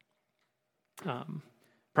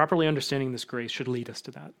 Properly understanding this grace should lead us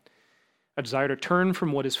to that. A desire to turn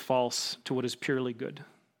from what is false to what is purely good.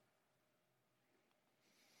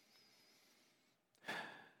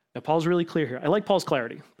 Now, Paul's really clear here. I like Paul's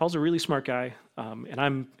clarity. Paul's a really smart guy, and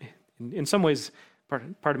I'm, in some ways,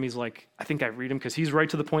 part of me is like, I think I read him because he's right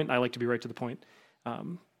to the point, and I like to be right to the point.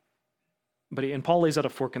 But Paul lays out a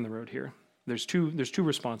fork in the road here. There's two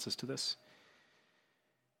responses to this.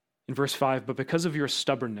 In verse 5, but because of your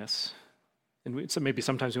stubbornness, and so maybe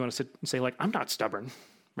sometimes we want to sit and say, like, I'm not stubborn,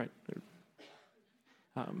 right?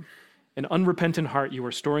 An unrepentant heart, you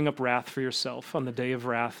are storing up wrath for yourself on the day of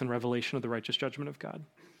wrath and revelation of the righteous judgment of God.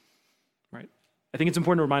 Right? I think it's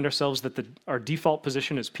important to remind ourselves that our default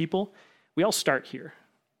position as people, we all start here.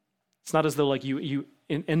 It's not as though like you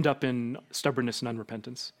end up in stubbornness and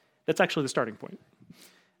unrepentance. That's actually the starting point.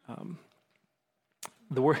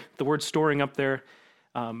 The word storing up there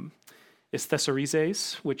is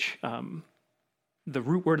thesaurises, which the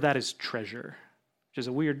root word of that is treasure, which is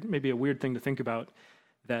maybe a weird thing to think about.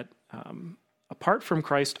 That apart from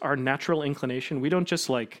Christ, our natural inclination, we don't just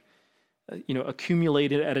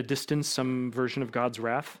accumulate it at a distance, some version of God's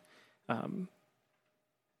wrath.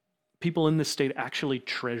 People in this state actually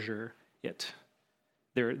treasure it.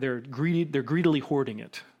 They're greedy. They're greedily hoarding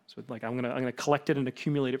it. So like I'm gonna collect it and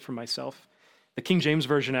accumulate it for myself. The King James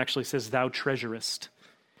Version actually says, "Thou treasurest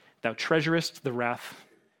the wrath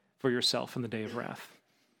for yourself in the day of wrath."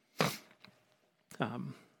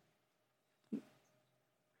 And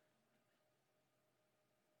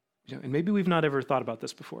maybe we've not ever thought about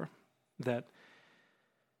this before, that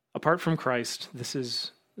apart from Christ, this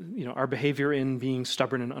is, our behavior in being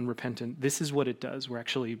stubborn and unrepentant, this is what it does.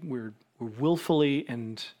 We're willfully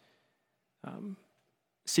and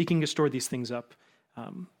seeking to store these things up,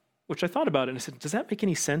 which I thought about it and I said, does that make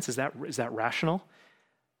any sense? Is that rational?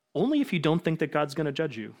 Only if you don't think that God's going to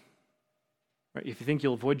judge you. Right? If you think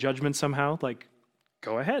you'll avoid judgment somehow, like,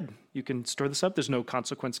 go ahead. You can store this up. There's no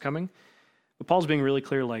consequence coming. But Paul's being really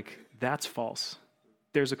clear, like, that's false.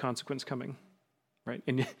 There's a consequence coming, right?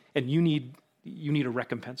 And you need a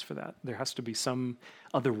recompense for that. There has to be some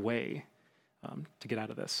other way to get out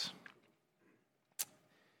of this.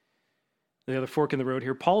 The other fork in the road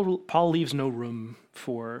here, Paul leaves no room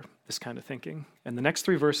for this kind of thinking. And the next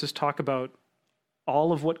 3 verses talk about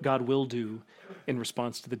all of what God will do in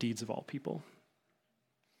response to the deeds of all people.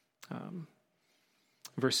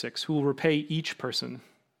 Verse 6, who will repay each person.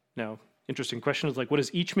 Now, interesting question is like, what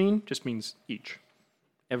does each mean? Just means each.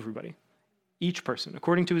 Everybody. Each person,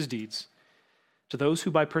 according to his deeds. To those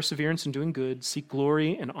who by perseverance in doing good seek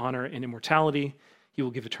glory and honor and immortality, he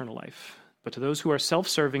will give eternal life. But to those who are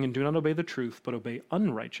self-serving and do not obey the truth, but obey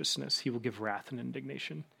unrighteousness, he will give wrath and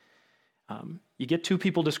indignation. You get 2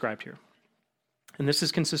 people described here. And this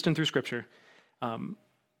is consistent through Scripture.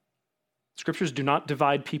 Scriptures do not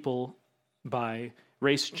divide people by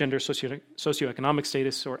race, gender, socioeconomic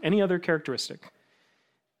status, or any other characteristic.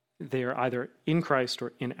 They are either in Christ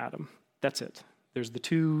or in Adam. That's it. There's the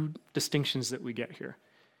 2 distinctions that we get here.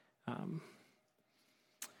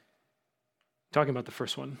 Talking about the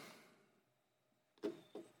first one.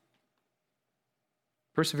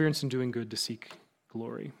 Perseverance in doing good to seek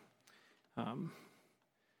glory. We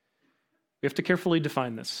have to carefully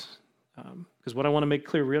define this, because what I want to make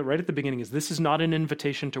clear right at the beginning is this is not an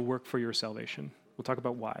invitation to work for your salvation. We'll talk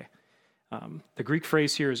about why. The Greek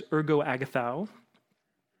phrase here is ergo agathao,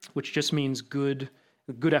 which just means good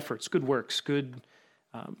efforts, good works, good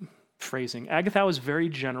phrasing. Agathao is very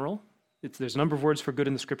general. There's a number of words for good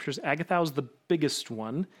in the Scriptures. Agathao is the biggest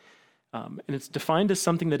one, and it's defined as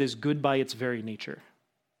something that is good by its very nature.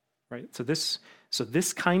 Right? So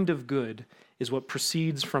this kind of good is what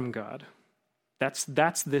proceeds from God.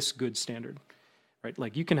 That's this good standard, right?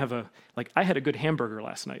 Like you can have I had a good hamburger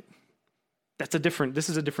last night. This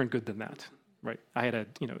is a different good than that, right? I had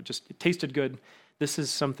it tasted good. This is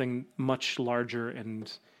something much larger and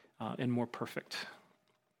more perfect.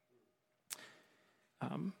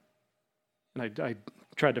 And I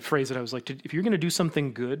tried to phrase it. I was like, if you're going to do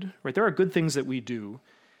something good, right? There are good things that we do.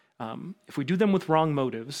 If we do them with wrong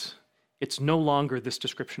motives, it's no longer this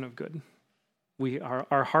description of good.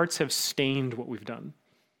 Our hearts have stained what we've done,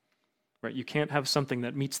 right? You can't have something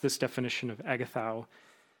that meets this definition of agathao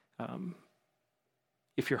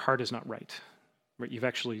if your heart is not right?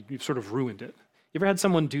 You've sort of ruined it. You ever had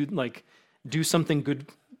someone do something good,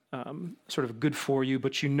 sort of good for you,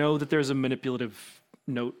 but you know that there's a manipulative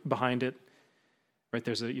note behind it, right?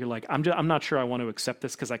 You're like, I'm not sure I want to accept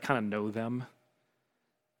this because I kind of know them,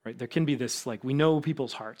 right? There can be this, we know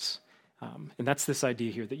people's hearts. And that's this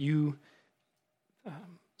idea here that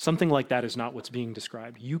something like that is not what's being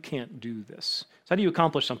described. You can't do this. So how do you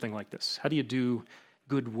accomplish something like this? How do you do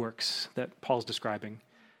good works that Paul's describing?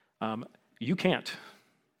 You can't.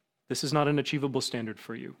 This is not an achievable standard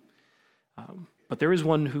for you. But there is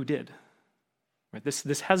one who did. Right?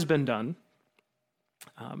 This has been done,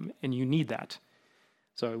 and you need that.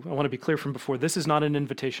 So I want to be clear from before, this is not an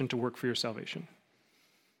invitation to work for your salvation.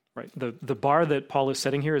 Right? The bar that Paul is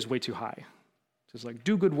setting here is way too high. It's like,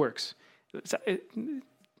 do good works. It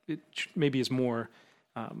maybe is more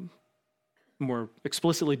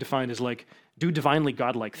explicitly defined as like, do divinely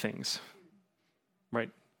godlike things. Right?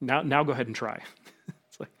 Now go ahead and try.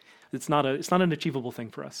 It's not an achievable thing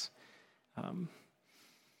for us. In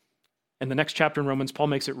the next chapter in Romans, Paul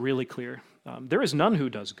makes it really clear. There is none who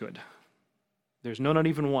does good. There's no, not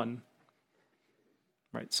even one.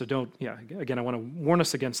 Right, so again, I want to warn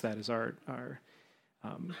us against that.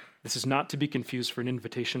 This is not to be confused for an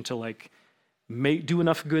invitation to do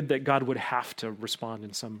enough good that God would have to respond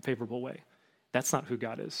in some favorable way. That's not who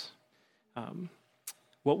God is.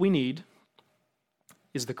 What we need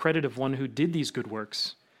is the credit of one who did these good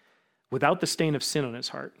works without the stain of sin on his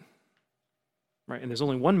heart. Right, and there's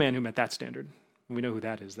only one man who met that standard. And we know who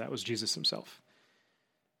that is. That was Jesus himself.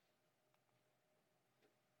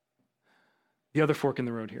 The other fork in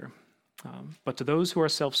the road here. But to those who are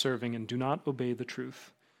self-serving and do not obey the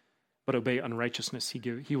truth, but obey unrighteousness,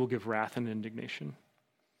 he will give wrath and indignation.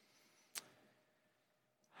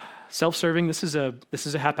 Self-serving, this is a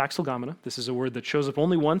hapax legomena. This is a word that shows up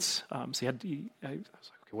only once. I was like, okay,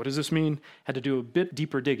 what does this mean? Had to do a bit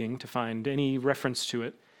deeper digging to find any reference to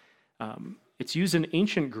it. It's used in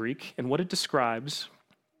ancient Greek, and what it describes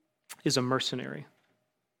is a mercenary.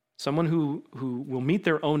 Someone who will meet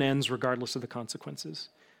their own ends regardless of the consequences.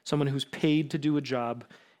 Someone who's paid to do a job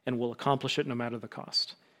and will accomplish it no matter the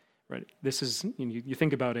cost. Right? This is, you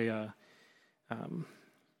think about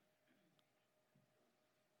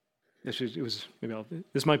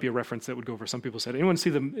this might be a reference that would go over some people's head. Anyone see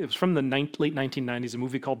it was from the late 1990s, a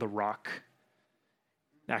movie called The Rock,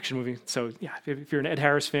 action movie. So yeah, if you're an Ed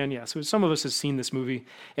Harris fan, yeah. So some of us have seen this movie,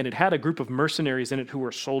 and it had a group of mercenaries in it who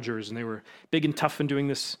were soldiers, and they were big and tough and doing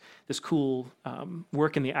this cool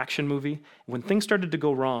work in the action movie. When things started to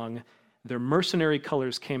go wrong, their mercenary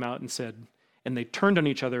colors came out and they turned on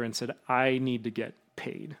each other and said, I need to get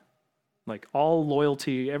paid. Like all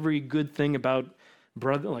loyalty, every good thing about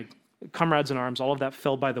comrades in arms, all of that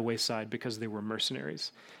fell by the wayside because they were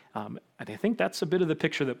mercenaries. And I think that's a bit of the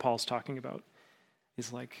picture that Paul's talking about.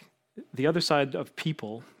 Is like the other side of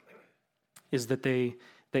people is that they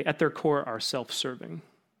at their core are self-serving.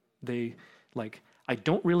 They I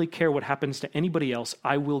don't really care what happens to anybody else.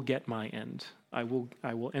 I will get my end. I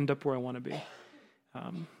will end up where I want to be.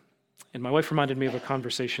 And my wife reminded me of a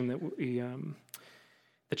conversation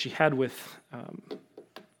that she had with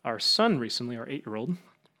our son recently, our 8-year-old.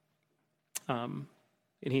 And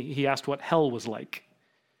he asked what hell was like.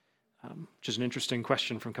 Which is an interesting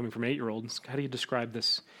question coming from an 8-year-old. How do you describe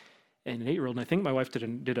this in an 8-year-old? And I think my wife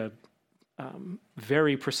did a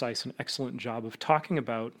very precise and excellent job of talking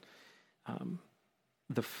about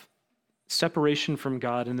the separation from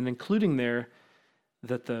God, and then including there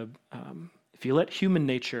that if you let human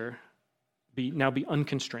nature be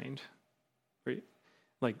unconstrained, right?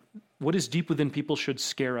 Like what is deep within people should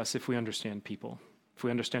scare us if we understand people, if we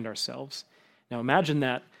understand ourselves. Now imagine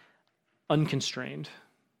that unconstrained.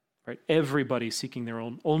 Right? Everybody seeking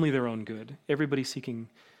only their own good. Everybody seeking,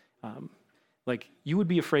 you would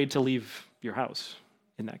be afraid to leave your house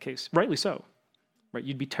in that case. Rightly so, right?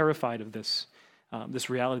 You'd be terrified of this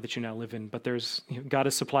reality that you now live in. But God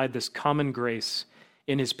has supplied this common grace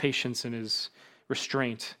in His patience and His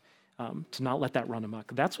restraint to not let that run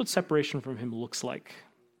amok. That's what separation from Him looks like.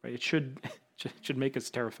 Right? It should make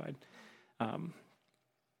us terrified.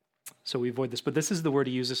 So we avoid this. But this is the word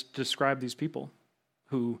He uses to describe these people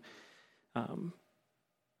who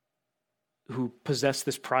possess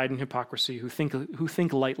this pride and hypocrisy, who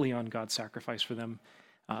think lightly on God's sacrifice for them.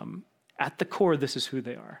 At the core, this is who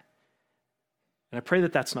they are. And I pray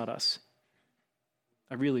that that's not us.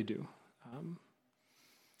 I really do.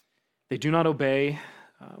 They do not obey.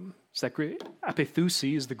 It's that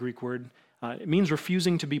apethousi is the Greek word. It means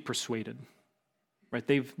refusing to be persuaded. Right?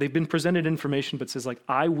 They've been presented information, but says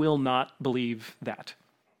I will not believe that.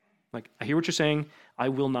 I hear what you're saying. I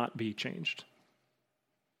will not be changed.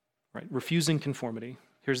 Right? Refusing conformity.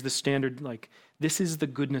 Here's the standard, this is the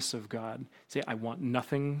goodness of God. Say, I want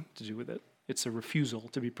nothing to do with it. It's a refusal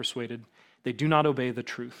to be persuaded. They do not obey the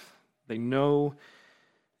truth. They know,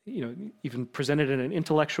 even presented at an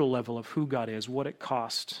intellectual level of who God is, what it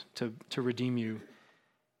cost to redeem you,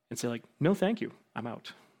 and say no, thank you, I'm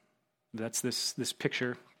out. That's this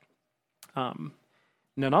picture.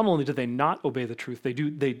 Now, not only do they not obey the truth,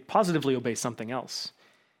 they positively obey something else.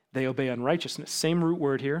 They obey unrighteousness. Same root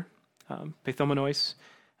word here, pethomonois.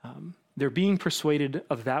 They're being persuaded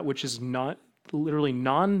of that which is not literally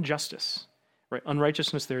non-justice. Right?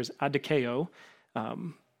 Unrighteousness there is adikeo.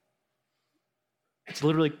 It's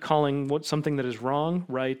literally calling something that is wrong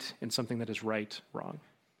right, and something that is right wrong.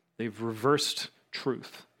 They've reversed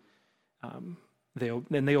truth. They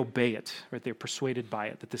obey it. Right? They're persuaded by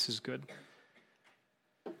it that this is good.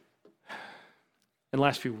 And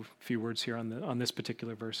last few words here on this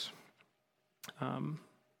particular verse.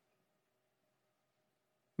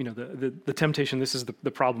 The temptation, this is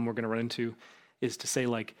the problem we're going to run into, is to say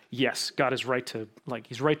yes, God is right to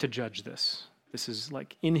He's right to judge this. This is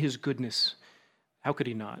in His goodness. How could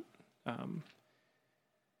He not?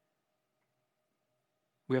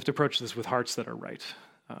 We have to approach this with hearts that are right.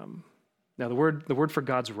 Now the word for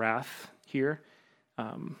God's wrath here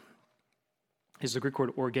is the Greek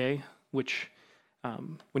word orge, which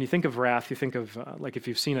when you think of wrath, you think of if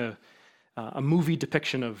you've seen a movie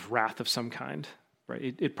depiction of wrath of some kind,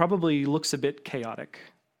 right? It probably looks a bit chaotic.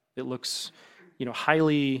 It looks,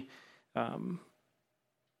 highly,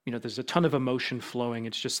 there's a ton of emotion flowing.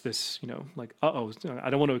 It's just this, like, uh-oh, I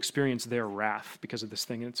don't want to experience their wrath because of this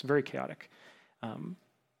thing. And it's very chaotic.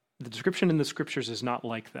 The description in the scriptures is not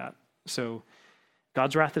like that. So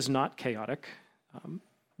God's wrath is not chaotic,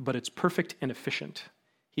 but it's perfect and efficient.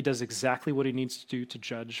 He does exactly what he needs to do to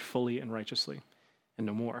judge fully and righteously, and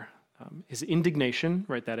no more. His indignation,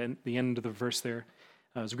 right, the end of the verse there,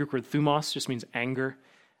 is a Greek word thumos, just means anger,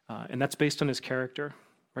 and that's based on his character.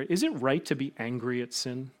 Right? Is it right to be angry at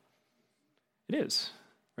sin? It is.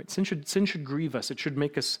 Right? Sin should grieve us. It should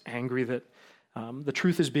make us angry that the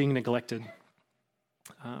truth is being neglected.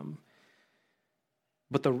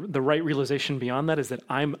 But the right realization beyond that is that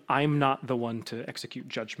I'm not the one to execute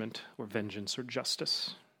judgment or vengeance or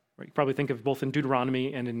justice. Right? You probably think of both in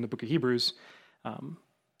Deuteronomy and in the book of Hebrews,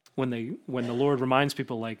 when the Lord reminds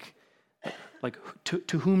people like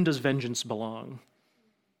to whom does vengeance belong?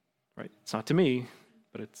 Right? It's not to me,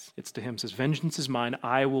 but it's to him. It says, vengeance is mine,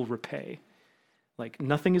 I will repay. Like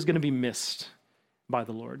nothing is going to be missed by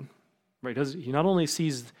the Lord. Right? He not only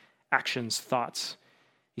sees actions, thoughts,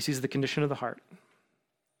 he sees the condition of the heart.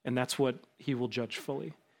 And that's what he will judge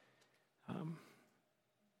fully.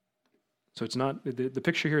 So it's not, the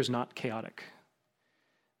picture here is not chaotic.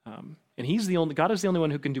 And God is the only one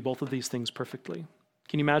who can do both of these things perfectly.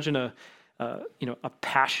 Can you imagine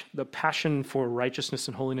the passion for righteousness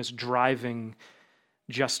and holiness driving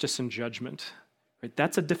justice and judgment? Right?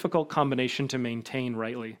 That's a difficult combination to maintain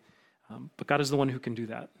rightly. But God is the one who can do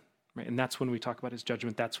that. Right? And that's when we talk about his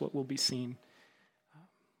judgment, that's what will be seen.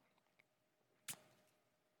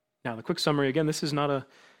 Now, the quick summary, again, this is not a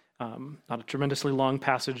tremendously long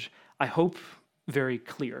passage. I hope very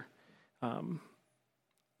clear.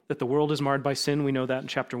 That the world is marred by sin, we know that in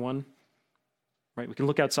chapter 1. Right? We can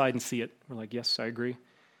look outside and see it. We're like, yes, I agree.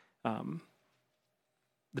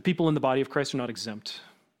 The people in the body of Christ are not exempt.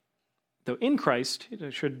 Though in Christ,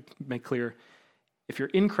 it should make clear, if you're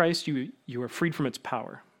in Christ, you are freed from its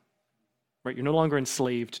power. Right? You're no longer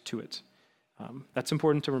enslaved to it. That's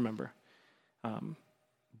important to remember.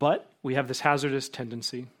 But we have this hazardous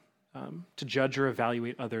tendency to judge or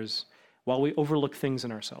evaluate others while we overlook things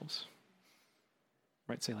in ourselves.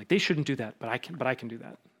 Right? Say like, they shouldn't do that, but I can do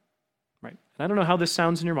that. Right? And I don't know how this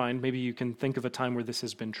sounds in your mind. Maybe you can think of a time where this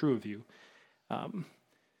has been true of you.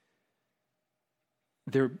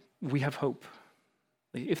 We have hope.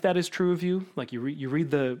 If that is true of you, like you read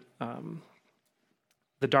the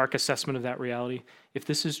dark assessment of that reality. If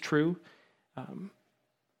this is true,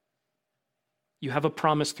 you have a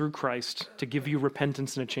promise through Christ to give you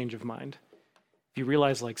repentance and a change of mind. If you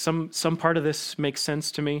realize like some part of this makes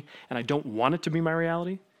sense to me and I don't want it to be my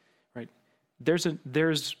reality, right?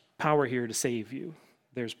 There's power here to save you.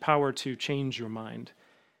 There's power to change your mind.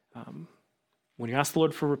 When you ask the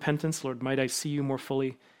Lord for repentance, Lord, might I see you more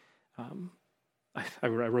fully? I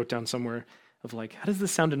wrote down somewhere of like, how does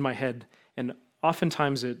this sound in my head? And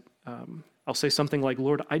oftentimes I'll say something like,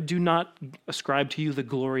 Lord, I do not ascribe to you the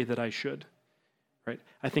glory that I should. Right?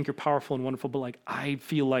 I think you're powerful and wonderful, but like I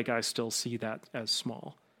feel like I still see that as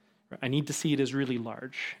small. Right? I need to see it as really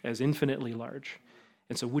large, as infinitely large.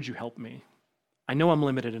 And so would you help me? I know I'm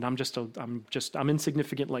limited and I'm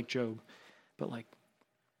insignificant like Job, but like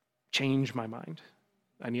change my mind.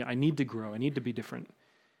 I need to grow. I need to be different.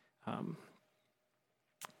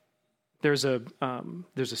 There's a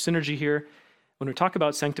synergy here when we talk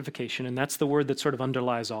about sanctification, and that's the word that sort of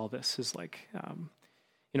underlies all this. Is like,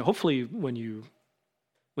 hopefully when you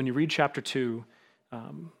read chapter 2,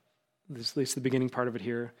 at least the beginning part of it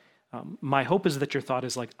here, my hope is that your thought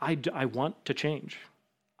is like, I want to change.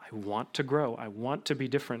 I want to grow. I want to be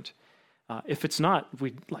different. If it's not,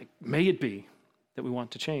 may it be that we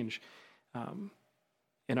want to change.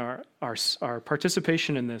 And our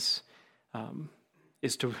participation in this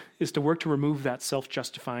is to work to remove that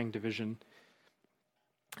self-justifying division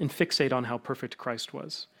and fixate on how perfect Christ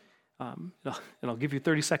was. And I'll give you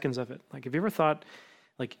 30 seconds of it. Like, have you ever thought,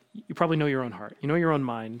 like, you probably know your own heart, you know your own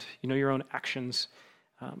mind, you know your own actions,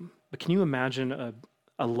 but can you imagine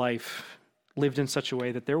a life lived in such a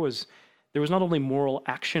way that there was not only moral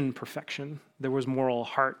action perfection, there was moral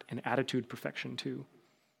heart and attitude perfection too,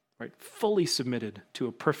 right? Fully submitted to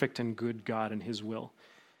a perfect and good God and his will.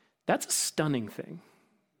 That's a stunning thing.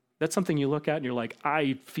 That's something you look at and you're like,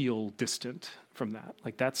 I feel distant from that.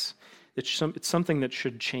 Like it's something that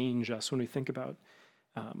should change us when we think about.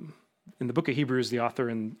 In the book of Hebrews, the author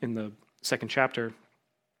in the second chapter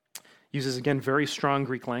uses, again, very strong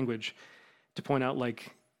Greek language to point out,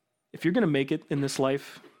 like, if you're going to make it in this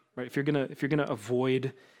life, right? If you're going to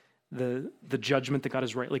avoid the judgment that God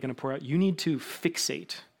is rightly going to pour out, you need to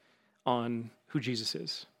fixate on who Jesus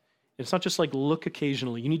is. It's not just like look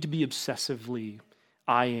occasionally. You need to be obsessively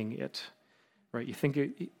eyeing it, right? You think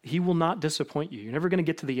he will not disappoint you. You're never going to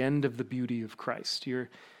get to the end of the beauty of Christ.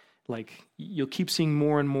 You'll keep seeing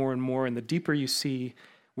more and more and more, and the deeper you see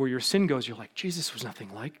where your sin goes, you're like, Jesus was nothing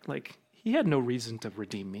like he had no reason to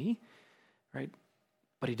redeem me, right?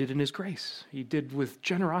 But he did in his grace. He did with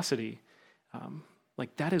generosity.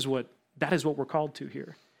 That is what we're called to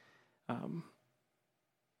here.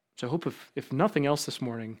 So I hope if nothing else this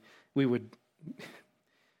morning, we would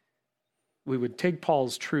take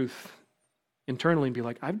Paul's truth internally and be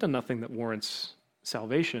like, I've done nothing that warrants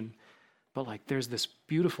salvation, but there's this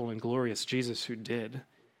beautiful and glorious Jesus who did,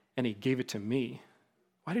 and he gave it to me.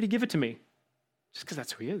 Why did he give it to me? Just because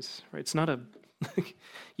that's who he is, right? It's not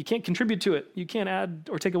you can't contribute to it. You can't add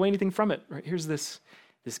or take away anything from it, right? Here's this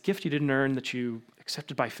gift you didn't earn that you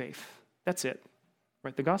accepted by faith. That's it,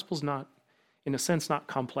 right? The gospel's not, in a sense, not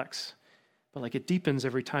complex, but it deepens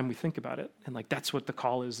every time we think about it. And that's what the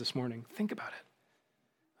call is this morning. Think about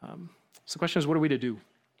it. So the question is, what are we to do?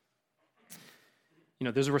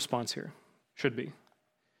 There's a response here. Should be.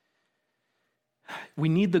 We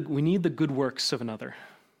need the good works of another.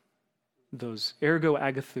 Those ergo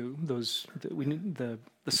agathu, we need the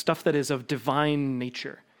stuff that is of divine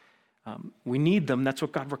nature. We need them. That's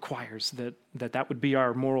what God requires, that would be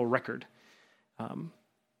our moral record.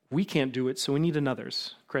 We can't do it, so we need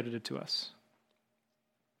another's credited to us.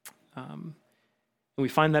 And we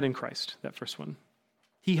find that in Christ, that first one.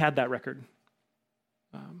 He had that record.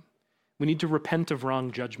 We need to repent of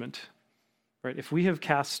wrong judgment, right? If we have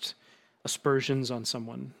cast aspersions on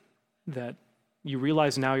someone that you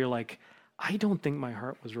realize now you're like, I don't think my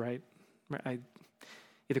heart was right. Either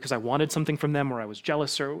because I wanted something from them or I was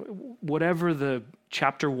jealous or whatever the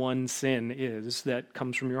chapter 1 sin is that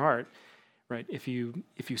comes from your heart, right? If you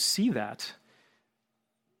see that,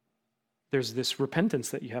 there's this repentance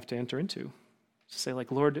that you have to enter into. Say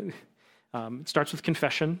Lord, it starts with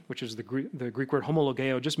confession, which is the Greek word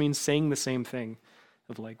homologeo, just means saying the same thing.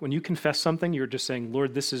 Of when you confess something, you're just saying,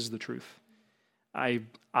 Lord, this is the truth. I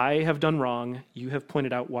have done wrong. You have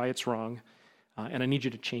pointed out why it's wrong, and I need you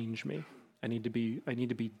to change me. I need to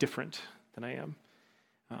be different than I am.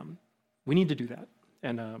 We need to do that.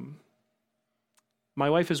 And my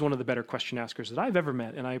wife is one of the better question askers that I've ever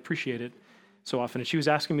met, and I appreciate it so often. And she was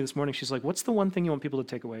asking me this morning, she's like, what's the one thing you want people to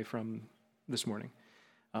take away from this morning?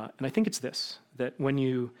 And I think it's this, that when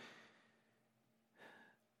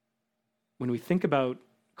we think about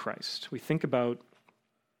Christ, we think about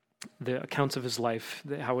the accounts of his life,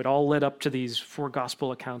 how it all led up to these 4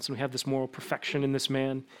 gospel accounts, and we have this moral perfection in this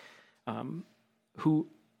man who,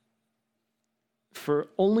 for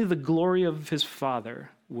only the glory of his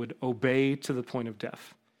Father, would obey to the point of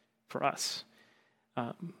death for us,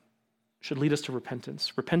 should lead us to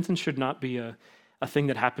repentance. Repentance should not be a thing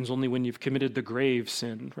that happens only when you've committed the grave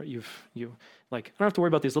sin, right? You I don't have to worry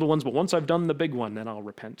about these little ones, but once I've done the big one, then I'll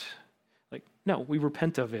repent. No, we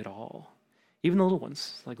repent of it all. Even the little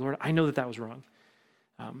ones. Lord, I know that was wrong.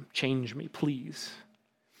 Change me, please.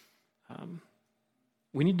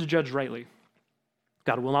 We need to judge rightly.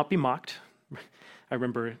 God will not be mocked. I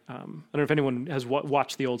remember, I don't know if anyone has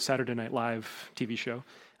watched the old Saturday Night Live TV show.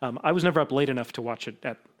 I was never up late enough to watch it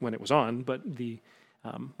when it was on, but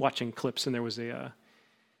watching clips, and there was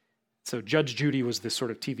so Judge Judy was this sort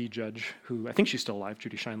of TV judge who, I think she's still alive,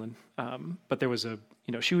 Judy Scheinlin. But there was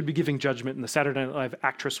she would be giving judgment, and the Saturday Night Live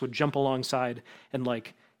actress would jump alongside and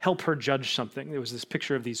help her judge something. There was this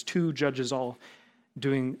picture of these 2 judges all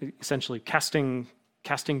doing, essentially casting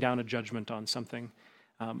down a judgment on something.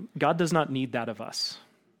 God does not need that of us,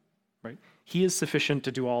 right? He is sufficient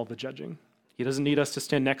to do all the judging. He doesn't need us to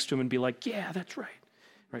stand next to him and be like, yeah, that's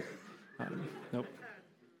right? Nope.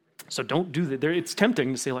 So don't do that. It's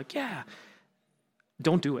tempting to say yeah,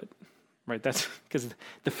 don't do it, right? That's because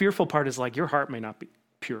the fearful part is your heart may not be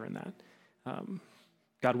pure in that.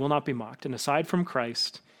 God will not be mocked. And aside from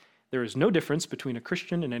Christ, there is no difference between a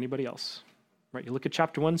Christian and anybody else, right? You look at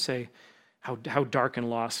chapter 1, say, how dark and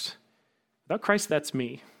lost. Without Christ, that's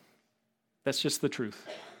me. That's just the truth.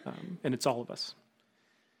 And it's all of us.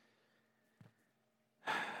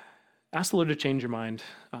 Ask the Lord to change your mind,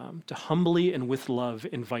 to humbly and with love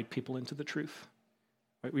invite people into the truth.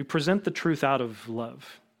 Right? We present the truth out of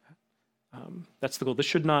love. That's the goal. This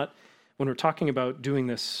should not, when we're talking about doing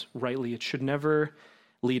this rightly, it should never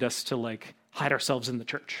lead us to hide ourselves in the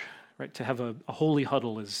church, right? To have a holy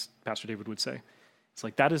huddle, as Pastor David would say. It's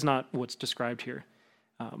that is not what's described here.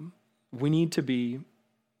 We need to be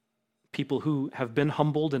people who have been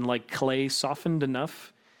humbled and clay softened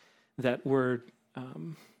enough that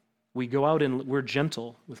we go out and we're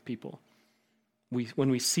gentle with people. When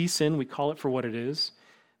we see sin, we call it for what it is,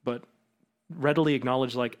 but readily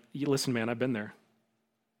acknowledge listen, man, I've been there.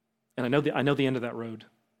 And I know the end of that road.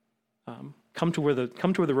 Come to where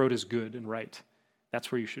the road is good and right.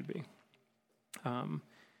 That's where you should be.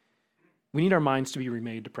 We need our minds to be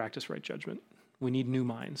remade to practice right judgment. We need new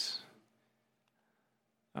minds.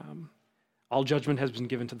 All judgment has been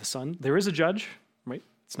given to the Son. There is a judge, right?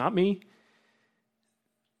 It's not me.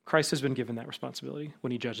 Christ has been given that responsibility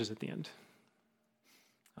when he judges at the end.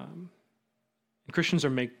 And Christians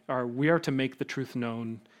we are to make the truth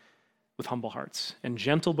known with humble hearts and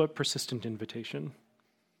gentle but persistent invitation.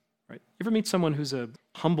 Right? You ever meet someone who's a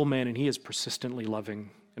humble man and he is persistently loving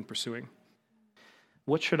and pursuing?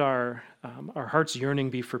 What should our heart's yearning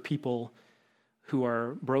be for people who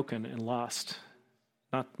are broken and lost?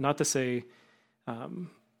 Not to say,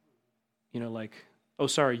 like, oh,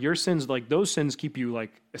 sorry, your sins, like those sins keep you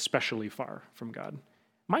like especially far from God.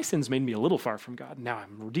 My sins made me a little far from God. Now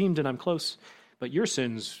I'm redeemed and I'm close, but your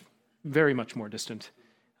sins very much more distant.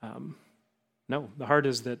 No, the heart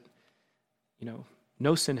is that,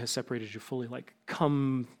 no sin has separated you fully. Like,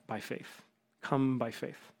 come by faith. Come by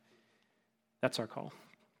faith. That's our call.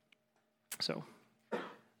 So, will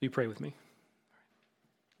you pray with me?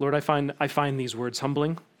 Lord, I find these words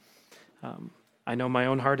humbling. I know my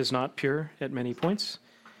own heart is not pure at many points,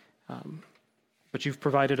 but you've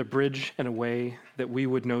provided a bridge and a way that we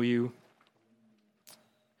would know you.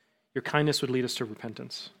 Your kindness would lead us to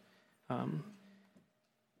repentance.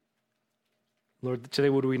 Lord, today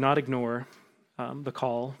would we not ignore the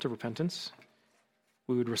call to repentance.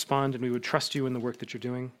 We would respond and we would trust you in the work that you're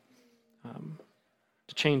doing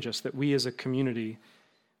to change us, that we as a community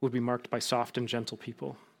would be marked by soft and gentle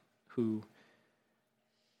people who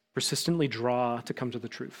persistently draw to come to the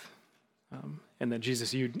truth. And that,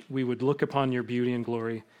 Jesus, we would look upon your beauty and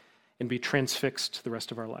glory and be transfixed the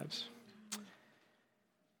rest of our lives.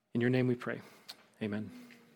 In your name we pray. Amen.